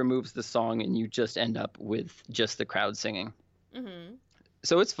 he removes the song and you just end up with just the crowd singing. Mm-hmm.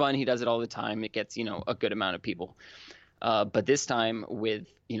 So it's fun. He does it all the time. It gets, a good amount of people. But this time with,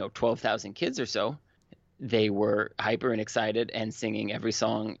 12,000 kids or so, they were hyper and excited and singing every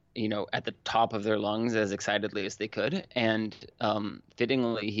song, at the top of their lungs as excitedly as they could. And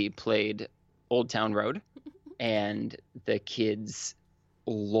fittingly, he played Old Town Road, and the kids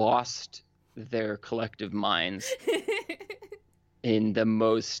lost their collective minds in the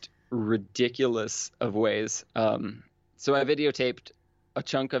most ridiculous of ways. So I videotaped a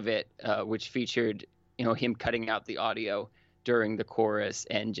chunk of it, which featured, him cutting out the audio during the chorus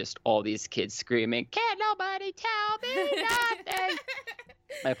and just all these kids screaming, "Can't nobody tell me nothing."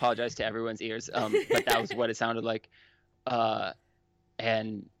 I apologize to everyone's ears, but that was what it sounded like.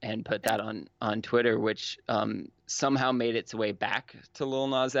 And put that on Twitter, which somehow made its way back to Lil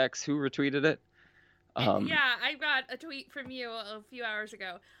Nas X, who retweeted it. Yeah, I got a tweet from you a few hours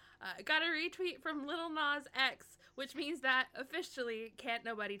ago. Got a retweet from Lil Nas X, which means that officially can't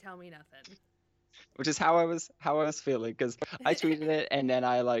nobody tell me nothing. Which is how I was feeling, because I tweeted it and then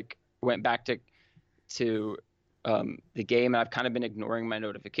I went back to the game, and I've kind of been ignoring my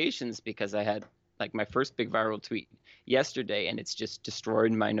notifications because I had my first big viral tweet yesterday and it's just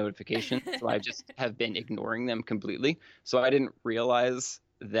destroyed my notifications. So I just have been ignoring them completely. So I didn't realize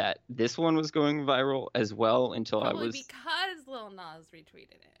that this one was going viral as well until Probably because Lil Nas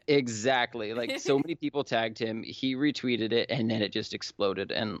retweeted it. Exactly. So many people tagged him, he retweeted it, and then it just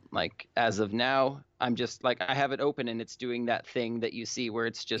exploded. And as of now, I'm just I have it open and it's doing that thing that you see where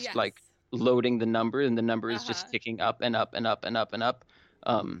it's just yes. Loading the number, and the number is just ticking up and up and up and up and up.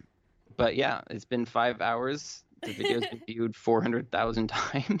 But yeah, it's been 5 hours. The video's been viewed 400,000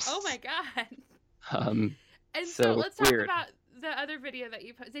 times. Oh my god. And so let's talk about the other video that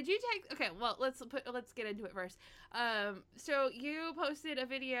you posted. Did you take? Okay, well let's get into it first. So you posted a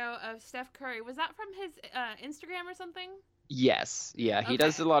video of Steph Curry. Was that from his Instagram or something? Yes. Yeah, he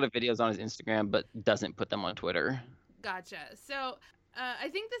does a lot of videos on his Instagram, but doesn't put them on Twitter. Gotcha. So I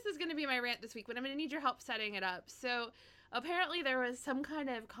think this is going to be my rant this week, but I'm going to need your help setting it up. So apparently there was some kind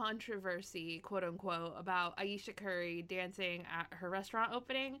of controversy, quote unquote, about Ayesha Curry dancing at her restaurant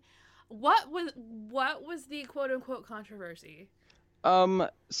opening. What was the quote unquote controversy?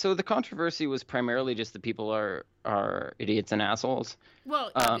 So the controversy was primarily just that people are idiots and assholes.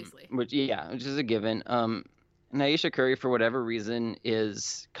 Well, obviously. Which is a given. Naisha Curry, for whatever reason,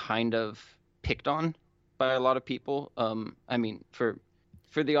 is kind of picked on by a lot of people. I mean, for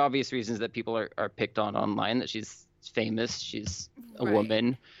the obvious reasons that people are picked on online, that she's famous, she's a Right.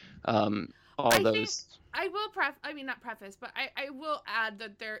 woman, all I think those. I will I mean, not preface, but I will add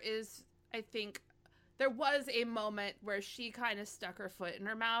that there is, I think, there was a moment where she kind of stuck her foot in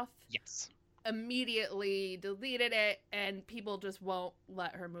her mouth, Yes. immediately deleted it, and people just won't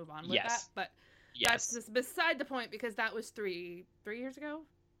let her move on with that. Yes. But that's Yes. just beside the point, because that was three years ago.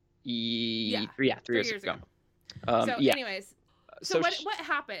 Yeah, Yeah, 3 years ago. So, Yeah. anyways, so So what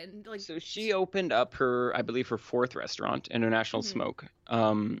happened? Like, so she opened up her, I believe, her fourth restaurant, International mhm. Smoke.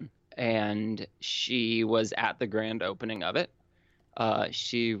 And she was at the grand opening of it.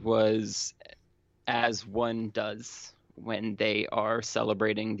 She was, as one does when they are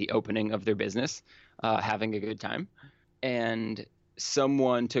celebrating the opening of their business, having a good time. And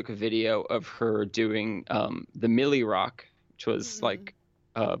someone took a video of her doing the Millie Rock, which was like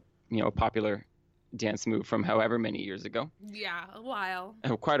uh, a popular dance move from however many years ago. Yeah, a while.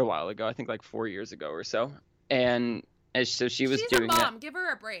 Quite a while ago, I think like 4 years ago or so. And so she was She's a doing that. mom. Give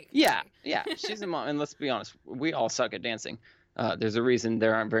her a break. Yeah, yeah, she's a mom. And let's be honest, we all suck at dancing. There's a reason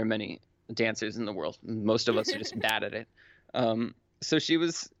there aren't very many dancers in the world. Most of us are just bad at it. So she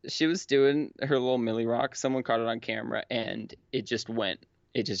was doing her little Millie Rock. Someone caught it on camera, and it just went.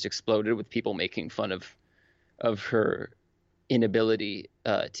 It just exploded with people making fun of her inability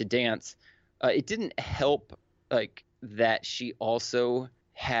to dance. It didn't help like that she also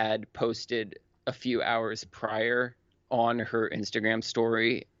had posted a few hours prior on her Instagram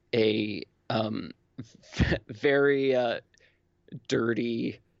story a very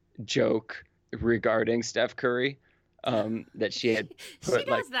dirty joke regarding Steph Curry that she had She put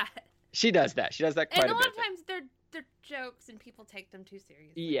does that. She does that quite And a a lot bit. of times they're jokes and people take them too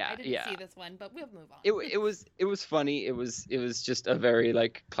seriously. Yeah, I didn't yeah. see this one, but we'll move on. It was funny. It was just a very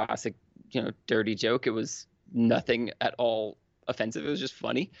like classic, dirty joke. It was nothing at all offensive. It was just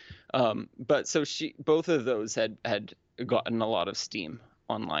funny. But so both of those had gotten a lot of steam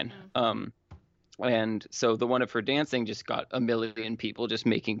online. And so the one of her dancing just got a million people just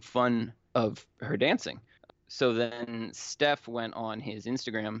making fun of her dancing. So then Steph went on his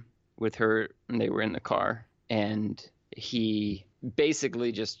Instagram with her, and they were in the car, and he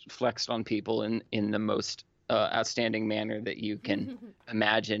basically just flexed on people in the most outstanding manner that you can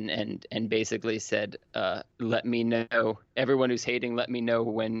imagine, and basically said, "Let me know, everyone who's hating, let me know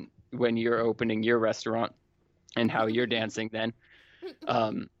when you're opening your restaurant and how you're dancing then."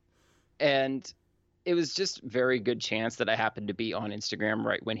 And it was just very good chance that I happened to be on Instagram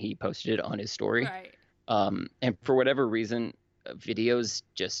right when he posted it on his story. Right. And for whatever reason, videos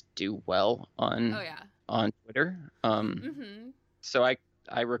just do well on Twitter. So I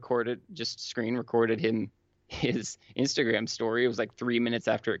screen recorded his Instagram story. It was like 3 minutes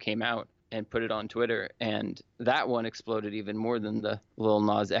after it came out, and put it on Twitter. And that one exploded even more than the Lil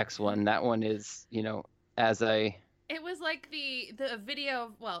Nas X one. That one is, It was like the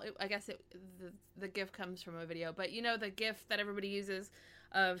video. Well, I guess the GIF comes from a video, but the GIF that everybody uses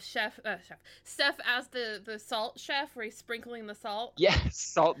of Steph as the salt chef, where he's sprinkling the salt. Yes,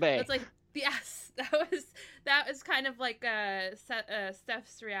 Salt Bae. It's like, yes, that was kind of like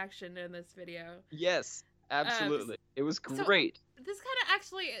Steph's reaction in this video. Yes, absolutely. It was great. So this kind of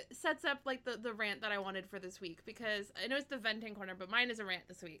actually sets up like the rant that I wanted for this week, because I know it's the venting corner, but mine is a rant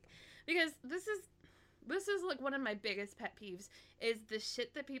this week, because this is like one of my biggest pet peeves, is the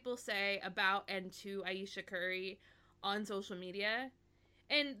shit that people say about and to Ayesha Curry on social media.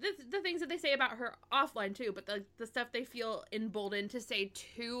 And the things that they say about her offline too, but the stuff they feel emboldened to say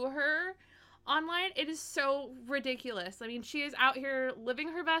to her online, it is so ridiculous. I mean, she is out here living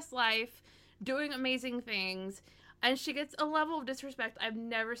her best life, doing amazing things, and she gets a level of disrespect I've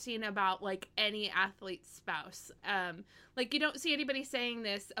never seen about like any athlete's spouse. Like, you don't see anybody saying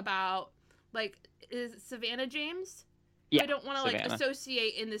this about like, is Savannah James? Yeah, I don't want to like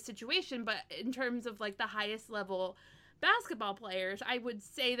associate in this situation, but in terms of like the highest level basketball players, I would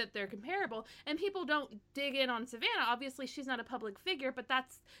say that they're comparable. And people don't dig in on Savannah. Obviously, she's not a public figure, but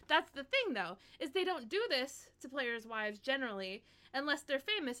that's the thing, though, is they don't do this to players' wives generally unless they're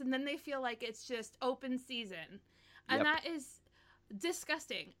famous, and then they feel like it's just open season. And that is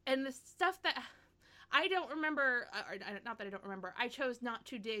disgusting. And the stuff that I don't remember, or not that I don't remember, I chose not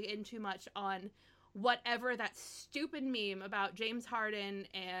to dig in too much on whatever that stupid meme about James Harden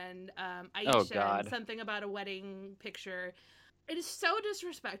and Ayesha and something about a wedding picture. It is so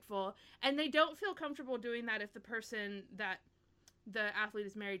disrespectful, and they don't feel comfortable doing that if the person that the athlete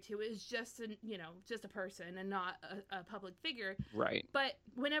is married to is just just a person and not a public figure. Right. But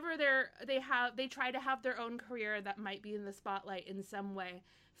whenever they try to have their own career that might be in the spotlight in some way,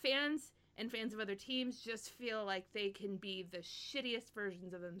 fans and fans of other teams just feel like they can be the shittiest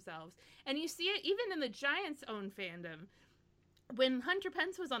versions of themselves. And you see it even in the Giants' own fandom. When Hunter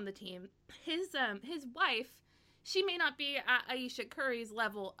Pence was on the team, his wife, she may not be at Ayesha Curry's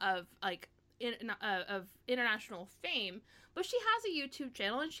level of of international fame, but she has a YouTube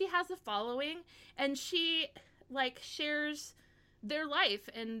channel and she has a following, and she shares their life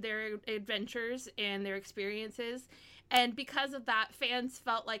and their adventures and their experiences. And because of that, fans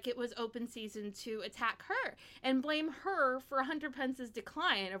felt like it was open season to attack her and blame her for Hunter Pence's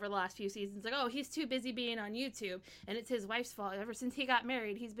decline over the last few seasons. Like, oh, he's too busy being on YouTube, and it's his wife's fault. Ever since he got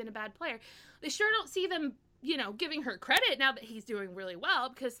married, he's been a bad player. They sure don't see them, giving her credit now that he's doing really well,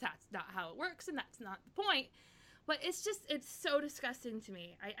 because that's not how it works, and that's not the point. But it's so disgusting to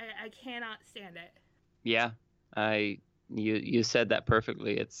me. I cannot stand it. Yeah, you said that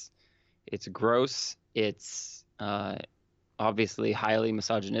perfectly. It's gross. It's obviously highly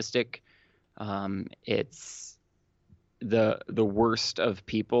misogynistic. It's the worst of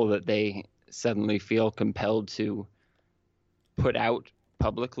people that they suddenly feel compelled to put out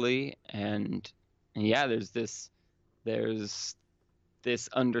publicly, and yeah, there's this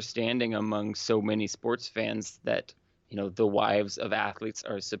understanding among so many sports fans that the wives of athletes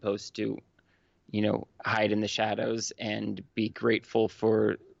are supposed to hide in the shadows and be grateful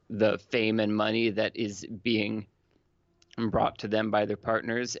for the fame and money that is being brought to them by their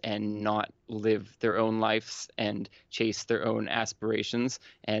partners, and not live their own lives and chase their own aspirations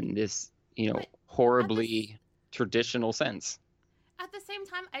and this horribly traditional sense. At the same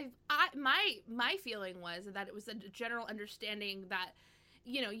time, my feeling was that it was a general understanding that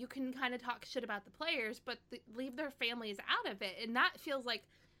you can kind of talk shit about the players, but leave their families out of it. And that feels like,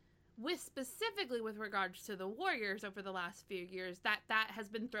 specifically with regards to the Warriors over the last few years, that has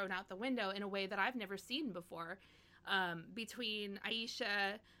been thrown out the window in a way that I've never seen before. Between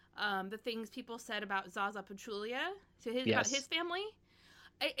Ayesha, the things people said about Zaza Pachulia about his family,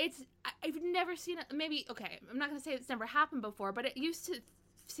 I've never seen it. Maybe, okay, I'm not going to say it's never happened before, but it used to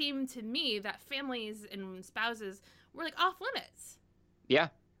seem to me that families and spouses were off limits. Yeah,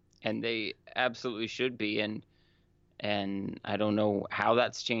 and they absolutely should be, and I don't know how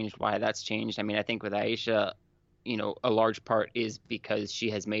that's changed, why that's changed. I mean, I think with Ayesha, a large part is because she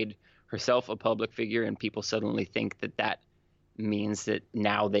has made herself a public figure, and people suddenly think that means that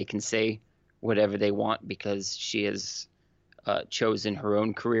now they can say whatever they want because she has chosen her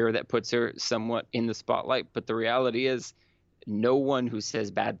own career that puts her somewhat in the spotlight. But the reality is, no one who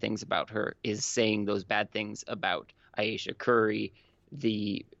says bad things about her is saying those bad things about Ayesha Curry,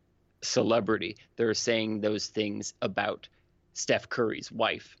 the celebrity. They're saying those things about Steph Curry's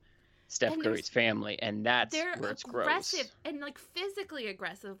wife, Steph Curry's family, and that's where it's gross. They're aggressive and physically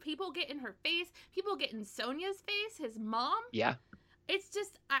aggressive. People get in her face. People get in Sonia's face, his mom. Yeah. It's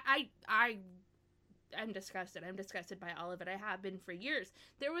just I'm disgusted. I'm disgusted by all of it. I have been for years.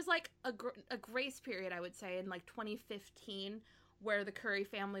 There was a grace period, I would say, in 2015, where the Curry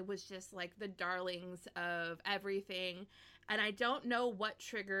family was just the darlings of everything. And I don't know what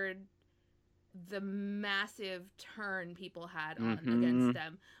triggered the massive turn people had on against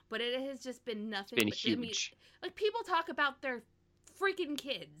them, but it has just been nothing. It's been huge. People talk about their freaking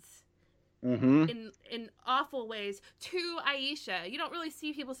kids in awful ways to Ayesha. You don't really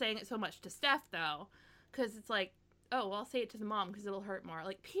see people saying it so much to Steph, though, because it's oh, well, I'll say it to the mom because it'll hurt more.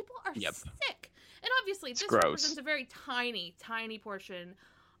 People are sick. And obviously, this represents a very tiny, tiny portion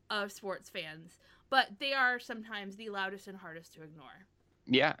of sports fans, but they are sometimes the loudest and hardest to ignore.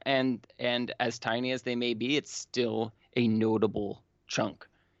 Yeah, and as tiny as they may be, it's still a notable chunk.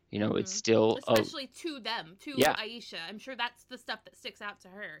 It's still especially to them, to Ayesha. I'm sure that's the stuff that sticks out to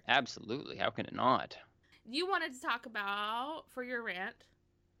her. Absolutely. How can it not? You wanted to talk about for your rant.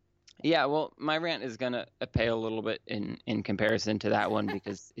 Yeah, well, my rant is going to pale a little bit in comparison to that one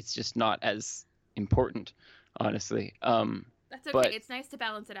because it's just not as important, honestly. That's okay. But it's nice to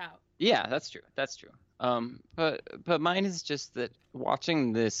balance it out. Yeah, that's true. That's true. But mine is just that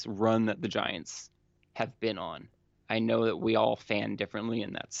watching this run that the Giants have been on, I know that we all fan differently,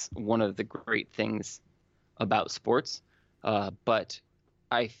 and that's one of the great things about sports. But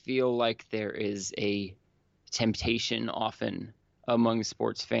I feel like there is a temptation often among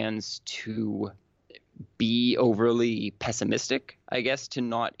sports fans to be overly pessimistic, I guess, to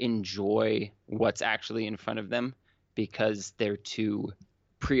not enjoy what's actually in front of them because they're too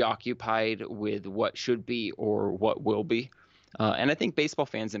preoccupied with what should be or what will be. And I think baseball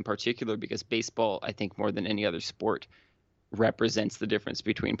fans in particular, because baseball, I think more than any other sport, represents the difference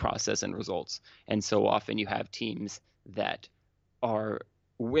between process and results. And so often you have teams that are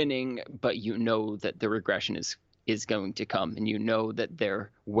winning, but you know that the regression is going to come, and you know that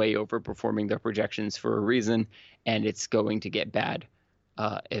they're way overperforming their projections for a reason, and it's going to get bad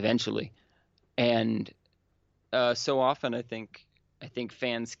eventually. And so often I think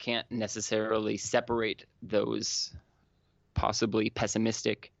fans can't necessarily separate those possibly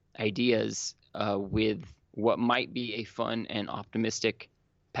pessimistic ideas with what might be a fun and optimistic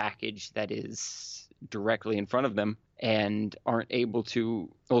package that is directly in front of them, and aren't able to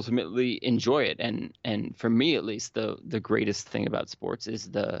ultimately enjoy it. And for me, at least, the greatest thing about sports is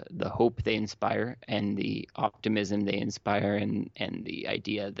the hope they inspire, and the optimism they inspire, and the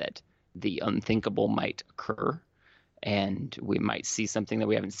idea that the unthinkable might occur, and we might see something that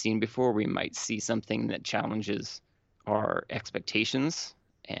we haven't seen before. We might see something that challenges our expectations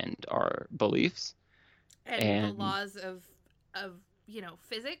and our beliefs. And the laws of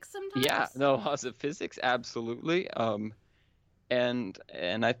physics sometimes. Yeah, the laws of physics, absolutely. And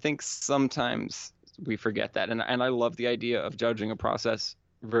I think sometimes we forget that. And I love the idea of judging a process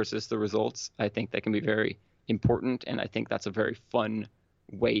versus the results. I think that can be very important, and I think that's a very fun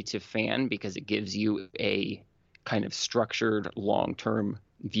way to fan, because it gives you a kind of structured long-term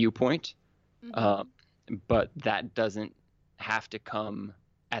viewpoint. Mm-hmm. But that doesn't have to come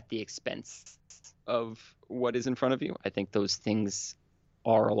at the expense of what is in front of you. I think those things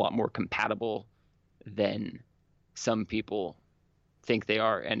are a lot more compatible than some people think they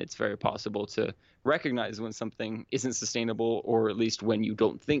are, and it's very possible to recognize when something isn't sustainable, or at least when you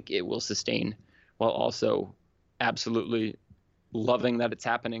don't think it will sustain, while also absolutely loving that it's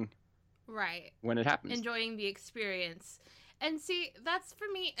happening Right. when it happens. Enjoying the experience. And see, that's for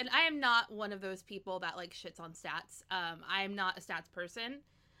me, and I am not one of those people that like shits on stats. I am not a stats person.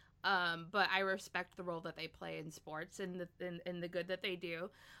 But I respect the role that they play in sports, and the good that they do.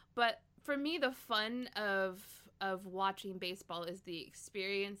 But for me, the fun of watching baseball is the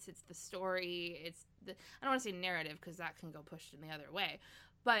experience. It's the story. It's I don't want to say narrative, because that can go pushed in the other way.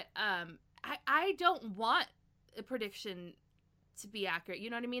 But I don't want a prediction to be accurate.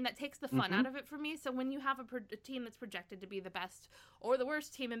 You know what I mean? That takes the fun out of it for me. So when you have a team that's projected to be the best or the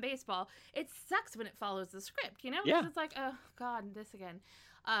worst team in baseball, it sucks when it follows the script, you know? Yeah. Because it's like, oh God, this again.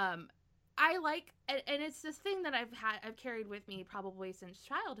 I like, and it's this thing that I've carried with me probably since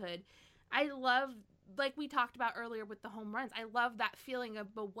childhood. I love, like we talked about earlier with the home runs, I love that feeling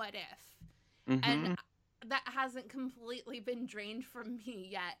of, but what if? And that hasn't completely been drained from me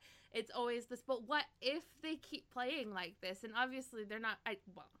yet. It's always this, but what if they keep playing like this? And obviously they're not, I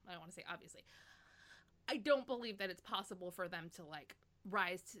don't want to say obviously. I don't believe that it's possible for them to like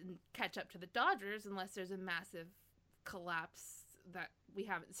rise and catch up to the Dodgers unless there's a massive collapse that we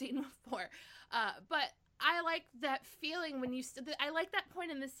haven't seen before. But I like that feeling when I like that point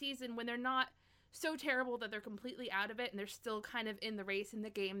in the season when they're not so terrible that they're completely out of it and they're still kind of in the race and the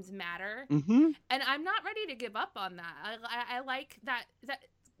games matter. And I'm not ready to give up on that. I like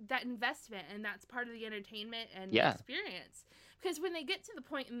that investment, and that's part of the entertainment and the experience. Because when they get to the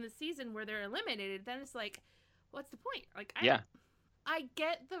point in the season where they're eliminated, then it's like, what's the point? Like, I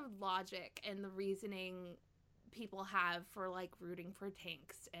get the logic and the reasoning people have for like rooting for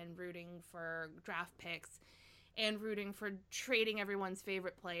tanks and rooting for draft picks and rooting for trading everyone's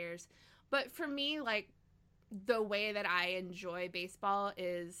favorite players. But for me, like, the way that I enjoy baseball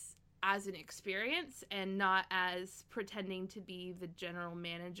is as an experience and not as pretending to be the general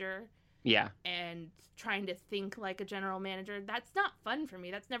manager. Yeah. And trying to think like a general manager. That's not fun for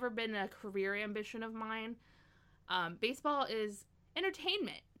me. That's never been a career ambition of mine. Baseball is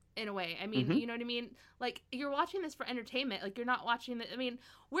entertainment in a way. I mean, you know what I mean? Like, you're watching this for entertainment. Like, you're not watching I mean,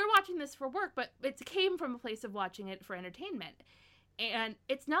 we're watching this for work, but it came from a place of watching it for entertainment. And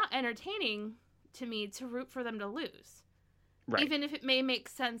it's not entertaining to me to root for them to lose. Right. Even if it may make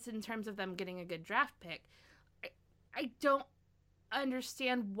sense in terms of them getting a good draft pick. I don't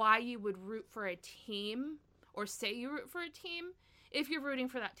understand why you would root for a team or say you root for a team if you're rooting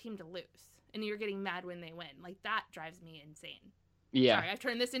for that team to lose and you're getting mad when they win. Like, that drives me insane. Yeah. Sorry, I've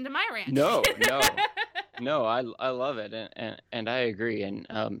turned this into my rant. No, I love it, and I agree. And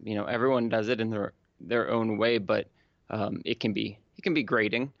you know, everyone does it in their own way, but it can be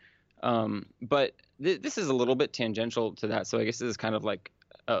grating. But this is a little bit tangential to that, so I guess this is kind of like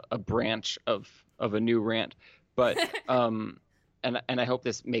a branch of a new rant. But and I hope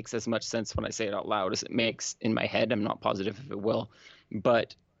this makes as much sense when I say it out loud as it makes in my head. I'm not positive if it will,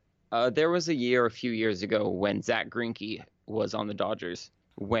 but there was a few years ago when Zach Greinke was on the Dodgers,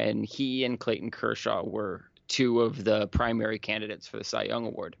 when he and Clayton Kershaw were two of the primary candidates for the Cy Young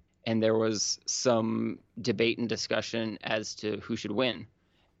Award. and there was some debate and discussion as to who should win.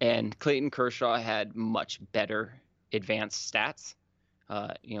 And Clayton Kershaw had much better advanced stats,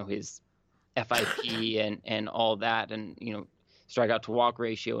 his FIP and all that, and, strikeout to walk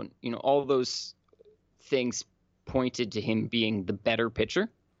ratio, and, all those things pointed to him being the better pitcher.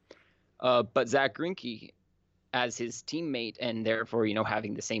 But Zach Greinke, as his teammate, and therefore,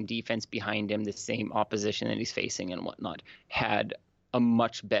 having the same defense behind him, the same opposition that he's facing and whatnot, had a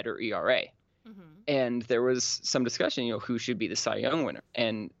much better ERA. Mm-hmm. And there was some discussion, who should be the Cy Young winner.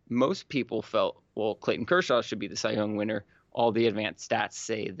 And most people felt, well, Clayton Kershaw should be the Cy Young winner. All the advanced stats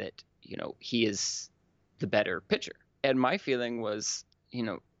say that, he is the better pitcher. And my feeling was,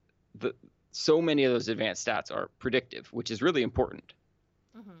 so many of those advanced stats are predictive, which is really important.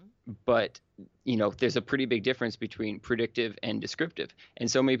 Mm-hmm. But, there's a pretty big difference between predictive and descriptive. And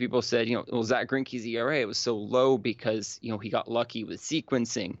so many people said, well, Zach Greinke's ERA was so low because, he got lucky with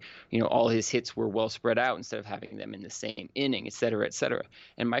sequencing. All his hits were well spread out instead of having them in the same inning, et cetera, et cetera.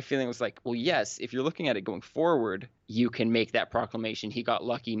 And my feeling was like, well, yes, if you're looking at it going forward, you can make that proclamation. He got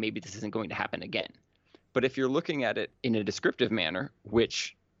lucky. Maybe this isn't going to happen again. But if you're looking at it in a descriptive manner,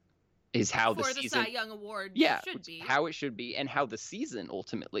 which is how the season, Cy Young Award should be. How it should be, and how the season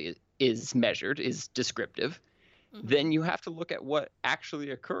ultimately is measured, is descriptive, mm-hmm. Then you have to look at what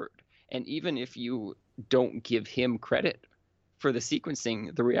actually occurred. And even if you don't give him credit for the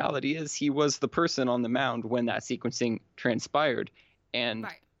sequencing, the reality is he was the person on the mound when that sequencing transpired, and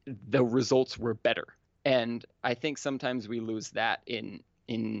the results were better. And I think sometimes we lose that in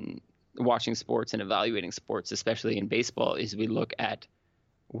watching sports and evaluating sports, especially in baseball, is we look at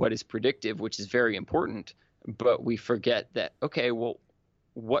what is predictive, which is very important, but we forget that, okay, well,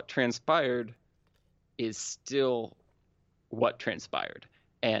 what transpired is still what transpired.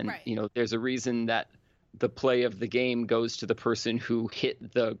 And, there's a reason that the play of the game goes to the person who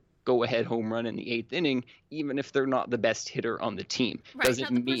hit the go-ahead home run in the 8th inning, even if they're not the best hitter on the team. Right,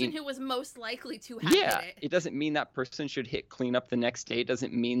 not the person who was most likely to have hit it. It doesn't mean that person should hit cleanup the next day. It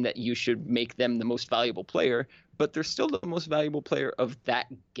doesn't mean that you should make them the most valuable player, but they're still the most valuable player of that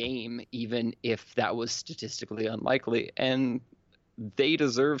game, even if that was statistically unlikely, and they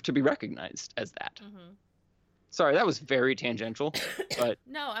deserve to be recognized as that. Mm-hmm. Sorry, that was very tangential, but...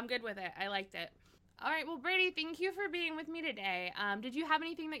 No, I'm good with it. I liked it. All right, well, Brady, thank you for being with me today. Did you have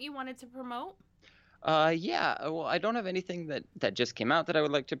anything that you wanted to promote? Yeah, well, I don't have anything that just came out that I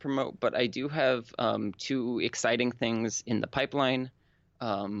would like to promote, but I do have 2 exciting things in the pipeline.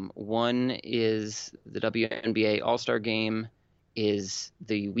 One is the WNBA All-Star Game is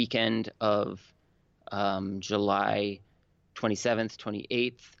the weekend of July 27th,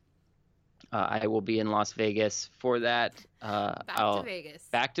 28th. I will be in Las Vegas for that.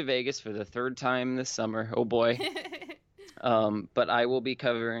 Back to Vegas for the 3rd time this summer. Oh, boy. But I will be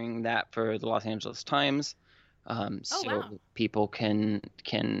covering that for the Los Angeles Times. People can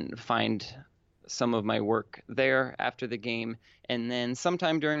find some of my work there after the game. And then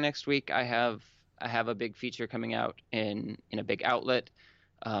sometime during next week, I have a big feature coming out in a big outlet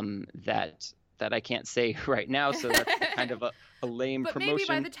that I can't say right now, so that's kind of a lame but promotion. Maybe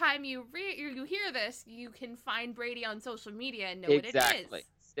by the time you hear this, you can find Brady on social media and know what it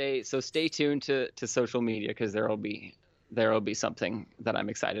is. Stay tuned to social media, because there will be something that I'm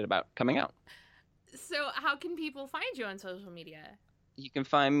excited about coming out. So how can people find you on social media? You can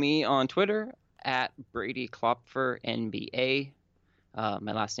find me on Twitter at Brady Klopfer NBA.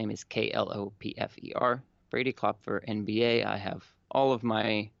 My last name is Klopfer. Brady Klopfer NBA. I have all of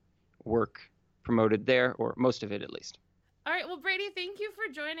my work promoted there, or most of it at least. All right, well, Brady, thank you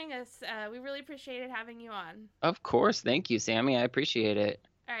for joining us. We really appreciated having you on. Of course. Thank you, Sammy. I appreciate it.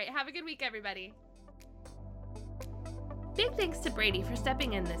 All right, have a good week, everybody. Big thanks to Brady for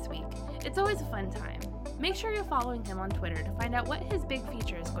stepping in this week. It's always a fun time. Make sure you're following him on Twitter to find out what his big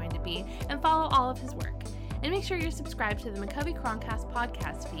feature is going to be and follow all of his work. And make sure you're subscribed to the McCovey Chroncast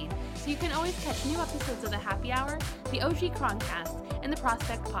podcast feed so you can always catch new episodes of the Happy Hour, the OG Chroncast, and the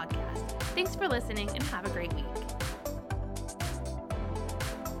Prospect Podcast. Thanks for listening, and have a great week.